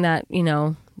asking that,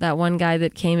 that one guy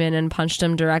that came in and punched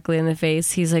him directly in the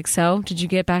face. He's like, so, did you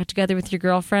get back together with your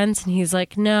girlfriends? And he's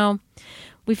like, no.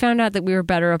 We found out that we were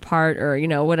better apart, or,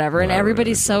 whatever. And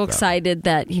everybody's so excited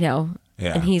that,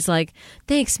 and he's like,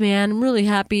 thanks, man. I'm really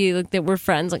happy that we're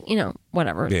friends. Like,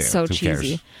 whatever. It's so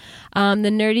cheesy. The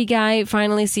nerdy guy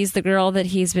finally sees the girl that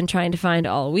he's been trying to find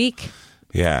all week.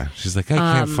 Yeah. She's like, I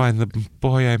can't find the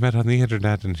boy I met on the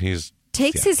internet. And he's...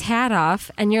 takes his hat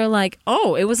off, and you're like,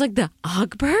 oh, it was like the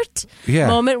Ogbert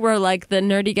moment where like the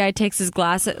nerdy guy takes his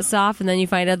glasses off, and then you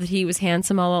find out that he was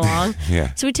handsome all along.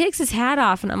 So he takes his hat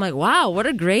off, and I'm like, wow, what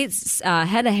a great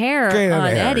head of hair on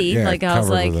Eddie. Yeah, like I was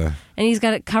like, and he's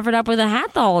got it covered up with a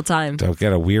hat the whole time. Don't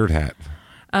get a weird hat.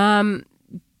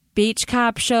 Beach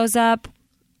cop shows up.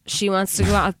 She wants to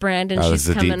go out with Brandon.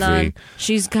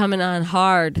 She's coming on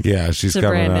hard. Yeah, she's coming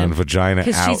Brandon. on vagina out.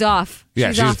 Because she's off.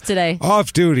 She's off today.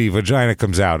 Off duty. Vagina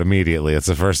comes out immediately. It's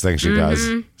the first thing she does.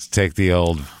 Take the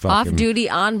old fucking... Off duty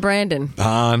on Brandon.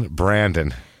 On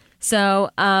Brandon. So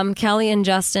Kelly and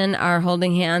Justin are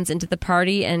holding hands into the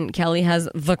party, and Kelly has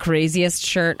the craziest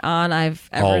shirt on I've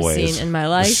ever seen in my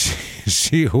life.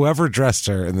 She whoever dressed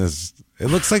her in this... It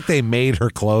looks like they made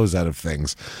her clothes out of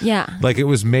things. Yeah. Like it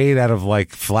was made out of like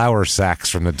flour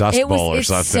sacks from the Dust Bowl or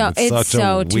something. It's such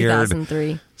a weird,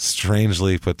 2003.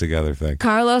 Strangely put together thing.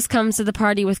 Carlos comes to the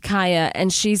party with Kaya,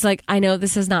 and she's like, I know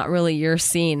this is not really your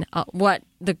scene. What?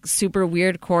 The super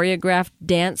weird choreographed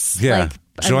dance? Yeah.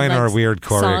 Join our weird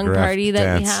choreographed song party that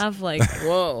dance. we have. Like,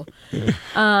 whoa.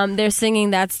 They're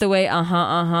singing That's the Way,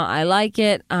 I like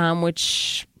it,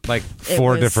 which... Like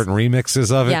 4 different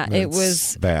remixes of it. Yeah, it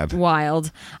was bad.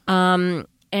 Wild. And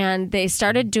they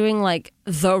started doing like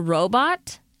The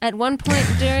Robot at one point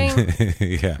during.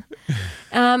 Yeah.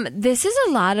 This is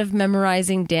a lot of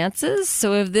memorizing dances.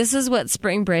 So if this is what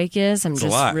spring break is, I'm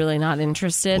just really not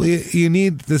interested. Well, you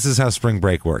need, this is how spring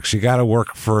break works. You got to work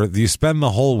you spend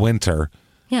the whole winter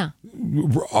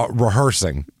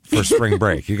rehearsing for spring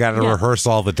break. You got to rehearse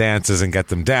all the dances and get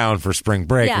them down for spring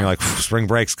break. And you're like, spring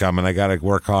break's coming. I got to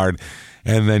work hard.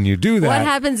 And then you do that. What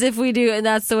happens if we do, and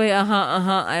that's the way,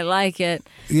 I like it.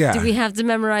 Yeah. Do we have to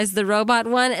memorize the robot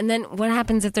one? And then what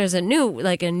happens if there's a new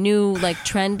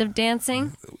trend of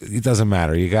dancing? It doesn't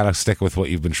matter. You got to stick with what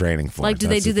you've been training for. Like, do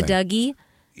they do the Dougie?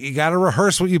 You got to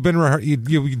rehearse what you've been you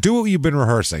do what you've been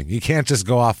rehearsing. You can't just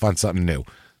go off on something new.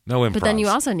 No improv. But then you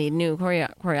also need new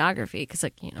choreography because,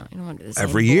 like, you don't want to do the same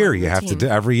every year. You routine. have to do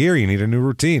every year. You need a new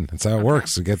routine. That's how it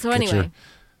works. Anyway,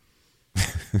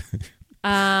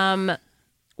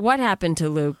 what happened to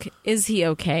Luke? Is he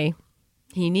okay?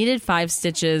 He needed 5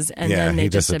 stitches, and then they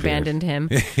just abandoned him.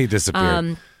 He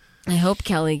disappeared. I hope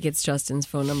Kelly gets Justin's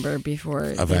phone number before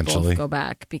they both go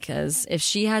back, because if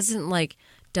she hasn't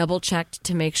double checked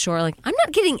to make sure, I'm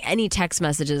not getting any text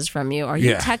messages from you. Are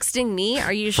you texting me?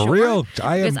 Are you sure? For real?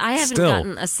 Because I haven't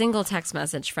gotten a single text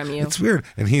message from you. It's weird.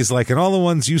 And he's like, and all the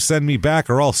ones you send me back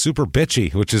are all super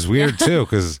bitchy, which is weird too,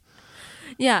 because...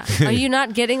 Yeah. Are you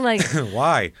not getting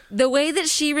why? The way that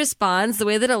she responds, the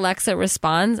way that Alexa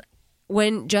responds,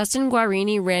 when Justin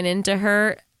Guarini ran into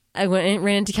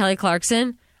Kelly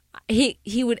Clarkson,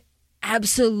 he would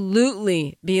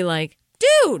absolutely be like,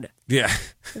 dude. Yeah.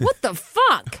 What the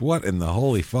fuck? What in the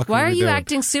holy fuck? Why are you doing?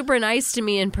 acting super nice to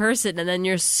me in person and then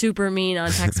you're super mean on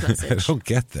text message? I don't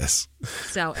get this.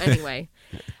 So anyway,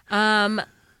 I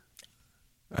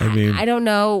don't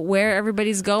know where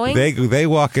everybody's going. They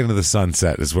walk into the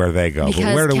sunset is where they go. But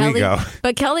where do we go?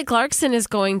 But Kelly Clarkson is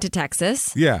going to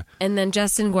Texas. Yeah. And then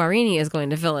Justin Guarini is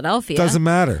going to Philadelphia. Doesn't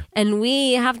matter. And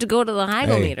we have to go to the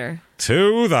Heigelmeter.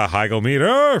 To the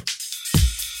Heigelmeter.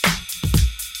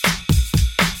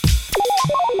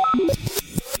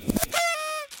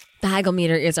 The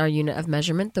Heigelmeter is our unit of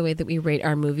measurement, the way that we rate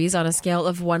our movies on a scale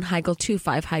of 1 Heigl to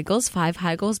 5 Heigls. 5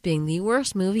 Heigls being the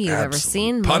worst movie you've ever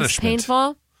seen. Most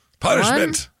painful.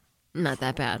 Punishment. 1, not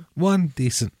that bad. 1,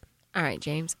 decent. All right,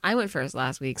 James. I went first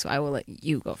last week, so I will let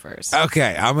you go first.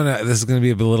 Okay, this is gonna be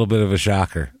a little bit of a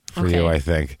shocker for you, I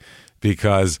think,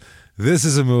 because this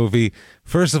is a movie.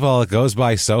 First of all, it goes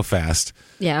by so fast.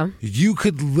 Yeah. You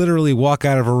could literally walk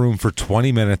out of a room for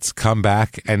 20 minutes, come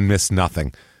back, and miss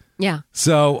nothing. Yeah.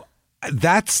 So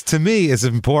that's, to me, is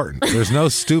important. There's no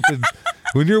stupid...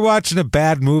 When you're watching a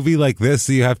bad movie like this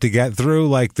that you have to get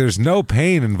through, there's no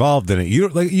pain involved in it.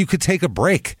 You could take a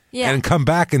break and come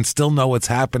back and still know what's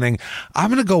happening. I'm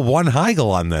going to go 1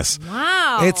 Heigl on this.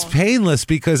 Wow. It's painless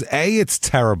because A, it's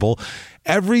terrible,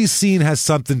 every scene has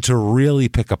something to really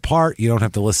pick apart. You don't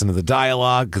have to listen to the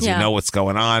dialogue because you know what's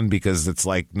going on, because it's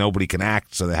like nobody can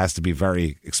act, so there has to be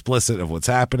very explicit of what's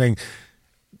happening.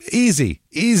 Easy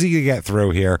to get through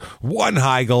here. One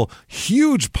Heigl,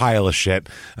 huge pile of shit.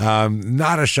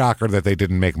 Not a shocker that they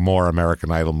didn't make more American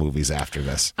Idol movies after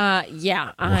this. I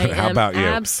am about you?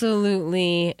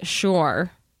 Absolutely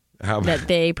sure that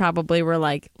they probably were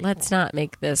like, let's not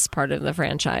make this part of the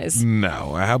franchise.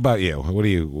 No. How about you? What do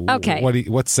you? Okay.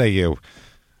 What say you?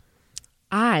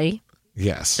 I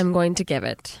am going to give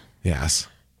it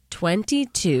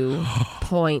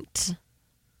 22.12.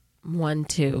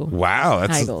 Wow,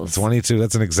 that's Heigls. 22.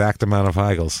 That's an exact amount of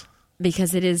Heigls.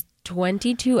 Because it is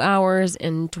 22 hours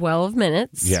and 12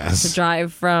 minutes to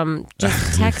drive from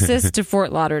just Texas to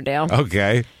Fort Lauderdale.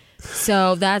 Okay.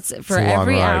 So that's for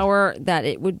every hour that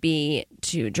it would be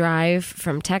to drive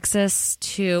from Texas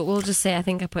to, we'll just say, I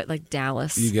think I put like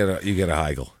Dallas. You get a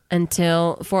Heigl.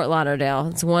 Until Fort Lauderdale.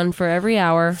 It's one for every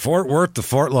hour. Fort Worth to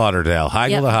Fort Lauderdale.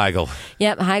 Heigl to Heigl.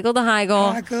 Yep, Heigl to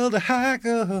Heigl. Heigl to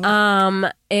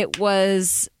Heigl. It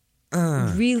was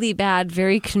really bad,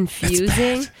 very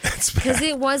confusing. Because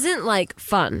it wasn't like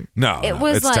fun. No, it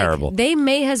was it's like terrible. They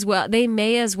may as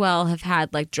well have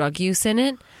had like drug use in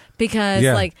it. Because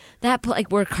like that,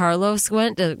 like where Carlos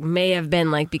went, may have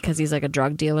been like because he's like a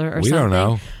drug dealer or something. We don't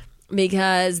know.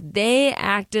 Because they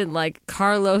acted like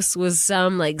Carlos was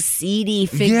some like seedy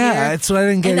figure. Yeah, that's what I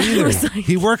didn't get either. Like,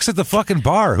 he works at the fucking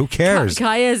bar. Who cares?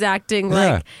 Kaya's acting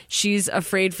like she's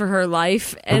afraid for her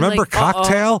life. And remember like,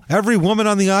 Cocktail? Every woman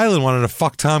on the island wanted to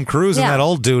fuck Tom Cruise and that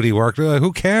old dude he worked with. Like,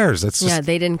 who cares? It's just,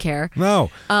 they didn't care.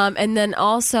 No. And then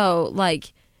also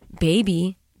like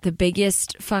Baby, the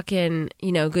biggest fucking,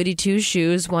 goody two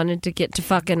shoes, wanted to get to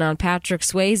fucking on Patrick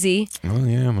Swayze. Oh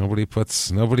yeah, nobody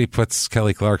puts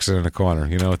Kelly Clarkson in a corner.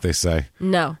 You know what they say.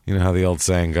 No. You know how the old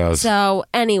saying goes. So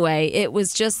anyway, it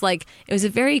was just like, it was a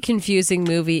very confusing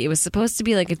movie. It was supposed to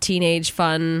be like a teenage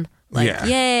fun,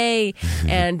 yay,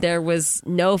 and there was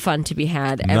no fun to be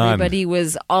had. None. Everybody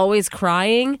was always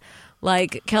crying.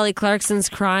 Like Kelly Clarkson's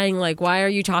crying, like, why are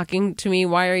you talking to me?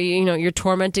 Why are you, you're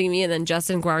tormenting me? And then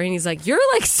Justin Guarini like, you're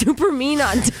like super mean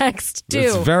on text too.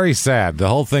 It's very sad. The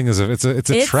whole thing is it's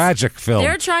a tragic film.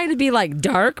 They're trying to be like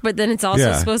dark, but then it's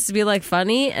also supposed to be like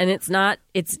funny, and it's not.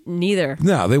 It's neither.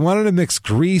 No, they wanted to mix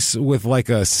Grease with like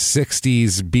a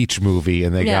 60s beach movie,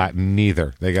 and they got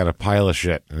neither. They got a pile of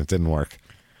shit, and it didn't work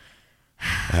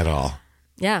at all.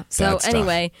 Yeah. So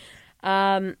anyway,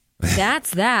 that's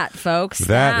that, folks.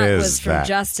 That was from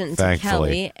Justin to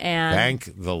Kelly, and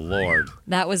thank the Lord.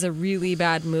 That was a really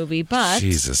bad movie, but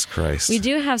Jesus Christ, we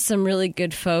do have some really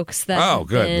good folks that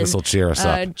this will cheer us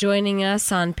up. Joining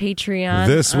us on Patreon.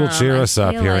 This will cheer us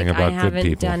up. Hearing about good people. I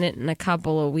haven't done it in a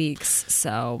couple of weeks,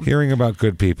 so hearing about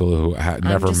good people who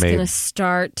never made gonna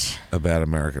start a bad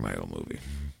American Idol movie.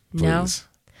 Please. No,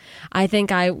 I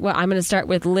think I'm going to start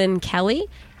with Lynn Kelly,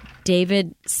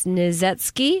 David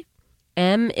Snizetsky,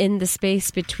 M in the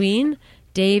space between,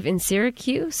 Dave in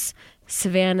Syracuse,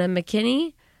 Savannah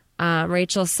McKinney,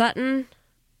 Rachel Sutton.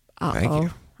 Thank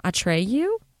you.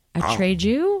 Atreyu.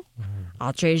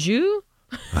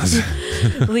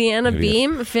 Leanna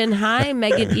Beam, Finn High,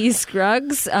 Megan E.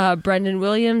 Scruggs, Brendan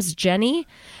Williams, Jenny,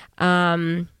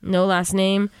 no last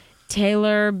name,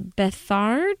 Taylor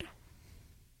Bethard,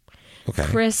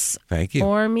 Chris Thank you.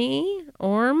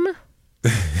 Orme,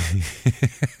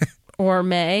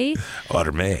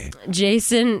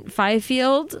 Jason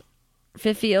Fifield,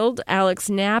 Alex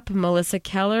Knapp, Melissa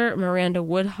Keller, Miranda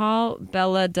Woodhall,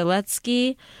 Bella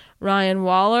Deletsky, Ryan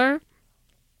Waller,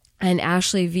 and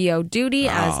Ashley V.O. Duty,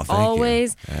 as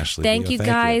always. Thank you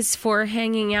guys for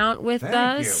hanging out with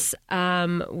us.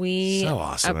 We so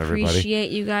awesome,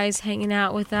 appreciate you guys hanging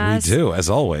out with us. We do, as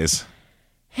always.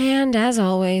 And as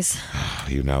always,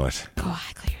 you know it. Go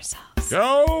Heigl yourselves.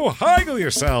 Go Heigl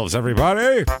yourselves,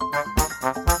 everybody.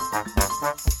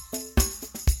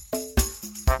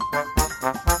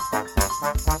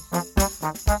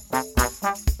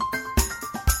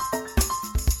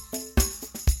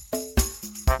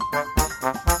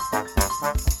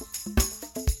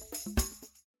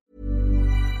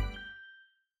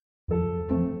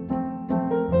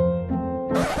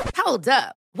 Hold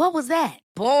up. What was that?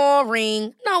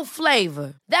 Boring. No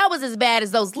flavor. That was as bad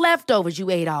as those leftovers you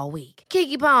ate all week.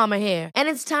 Keke Palmer here. And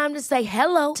it's time to say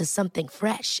hello to something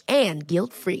fresh and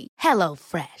guilt-free.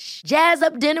 HelloFresh. Jazz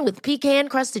up dinner with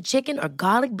pecan-crusted chicken or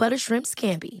garlic butter shrimp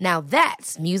scampi. Now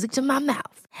that's music to my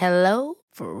mouth.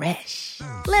 HelloFresh.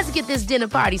 Let's get this dinner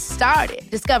party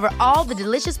started. Discover all the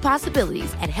delicious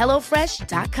possibilities at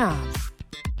HelloFresh.com.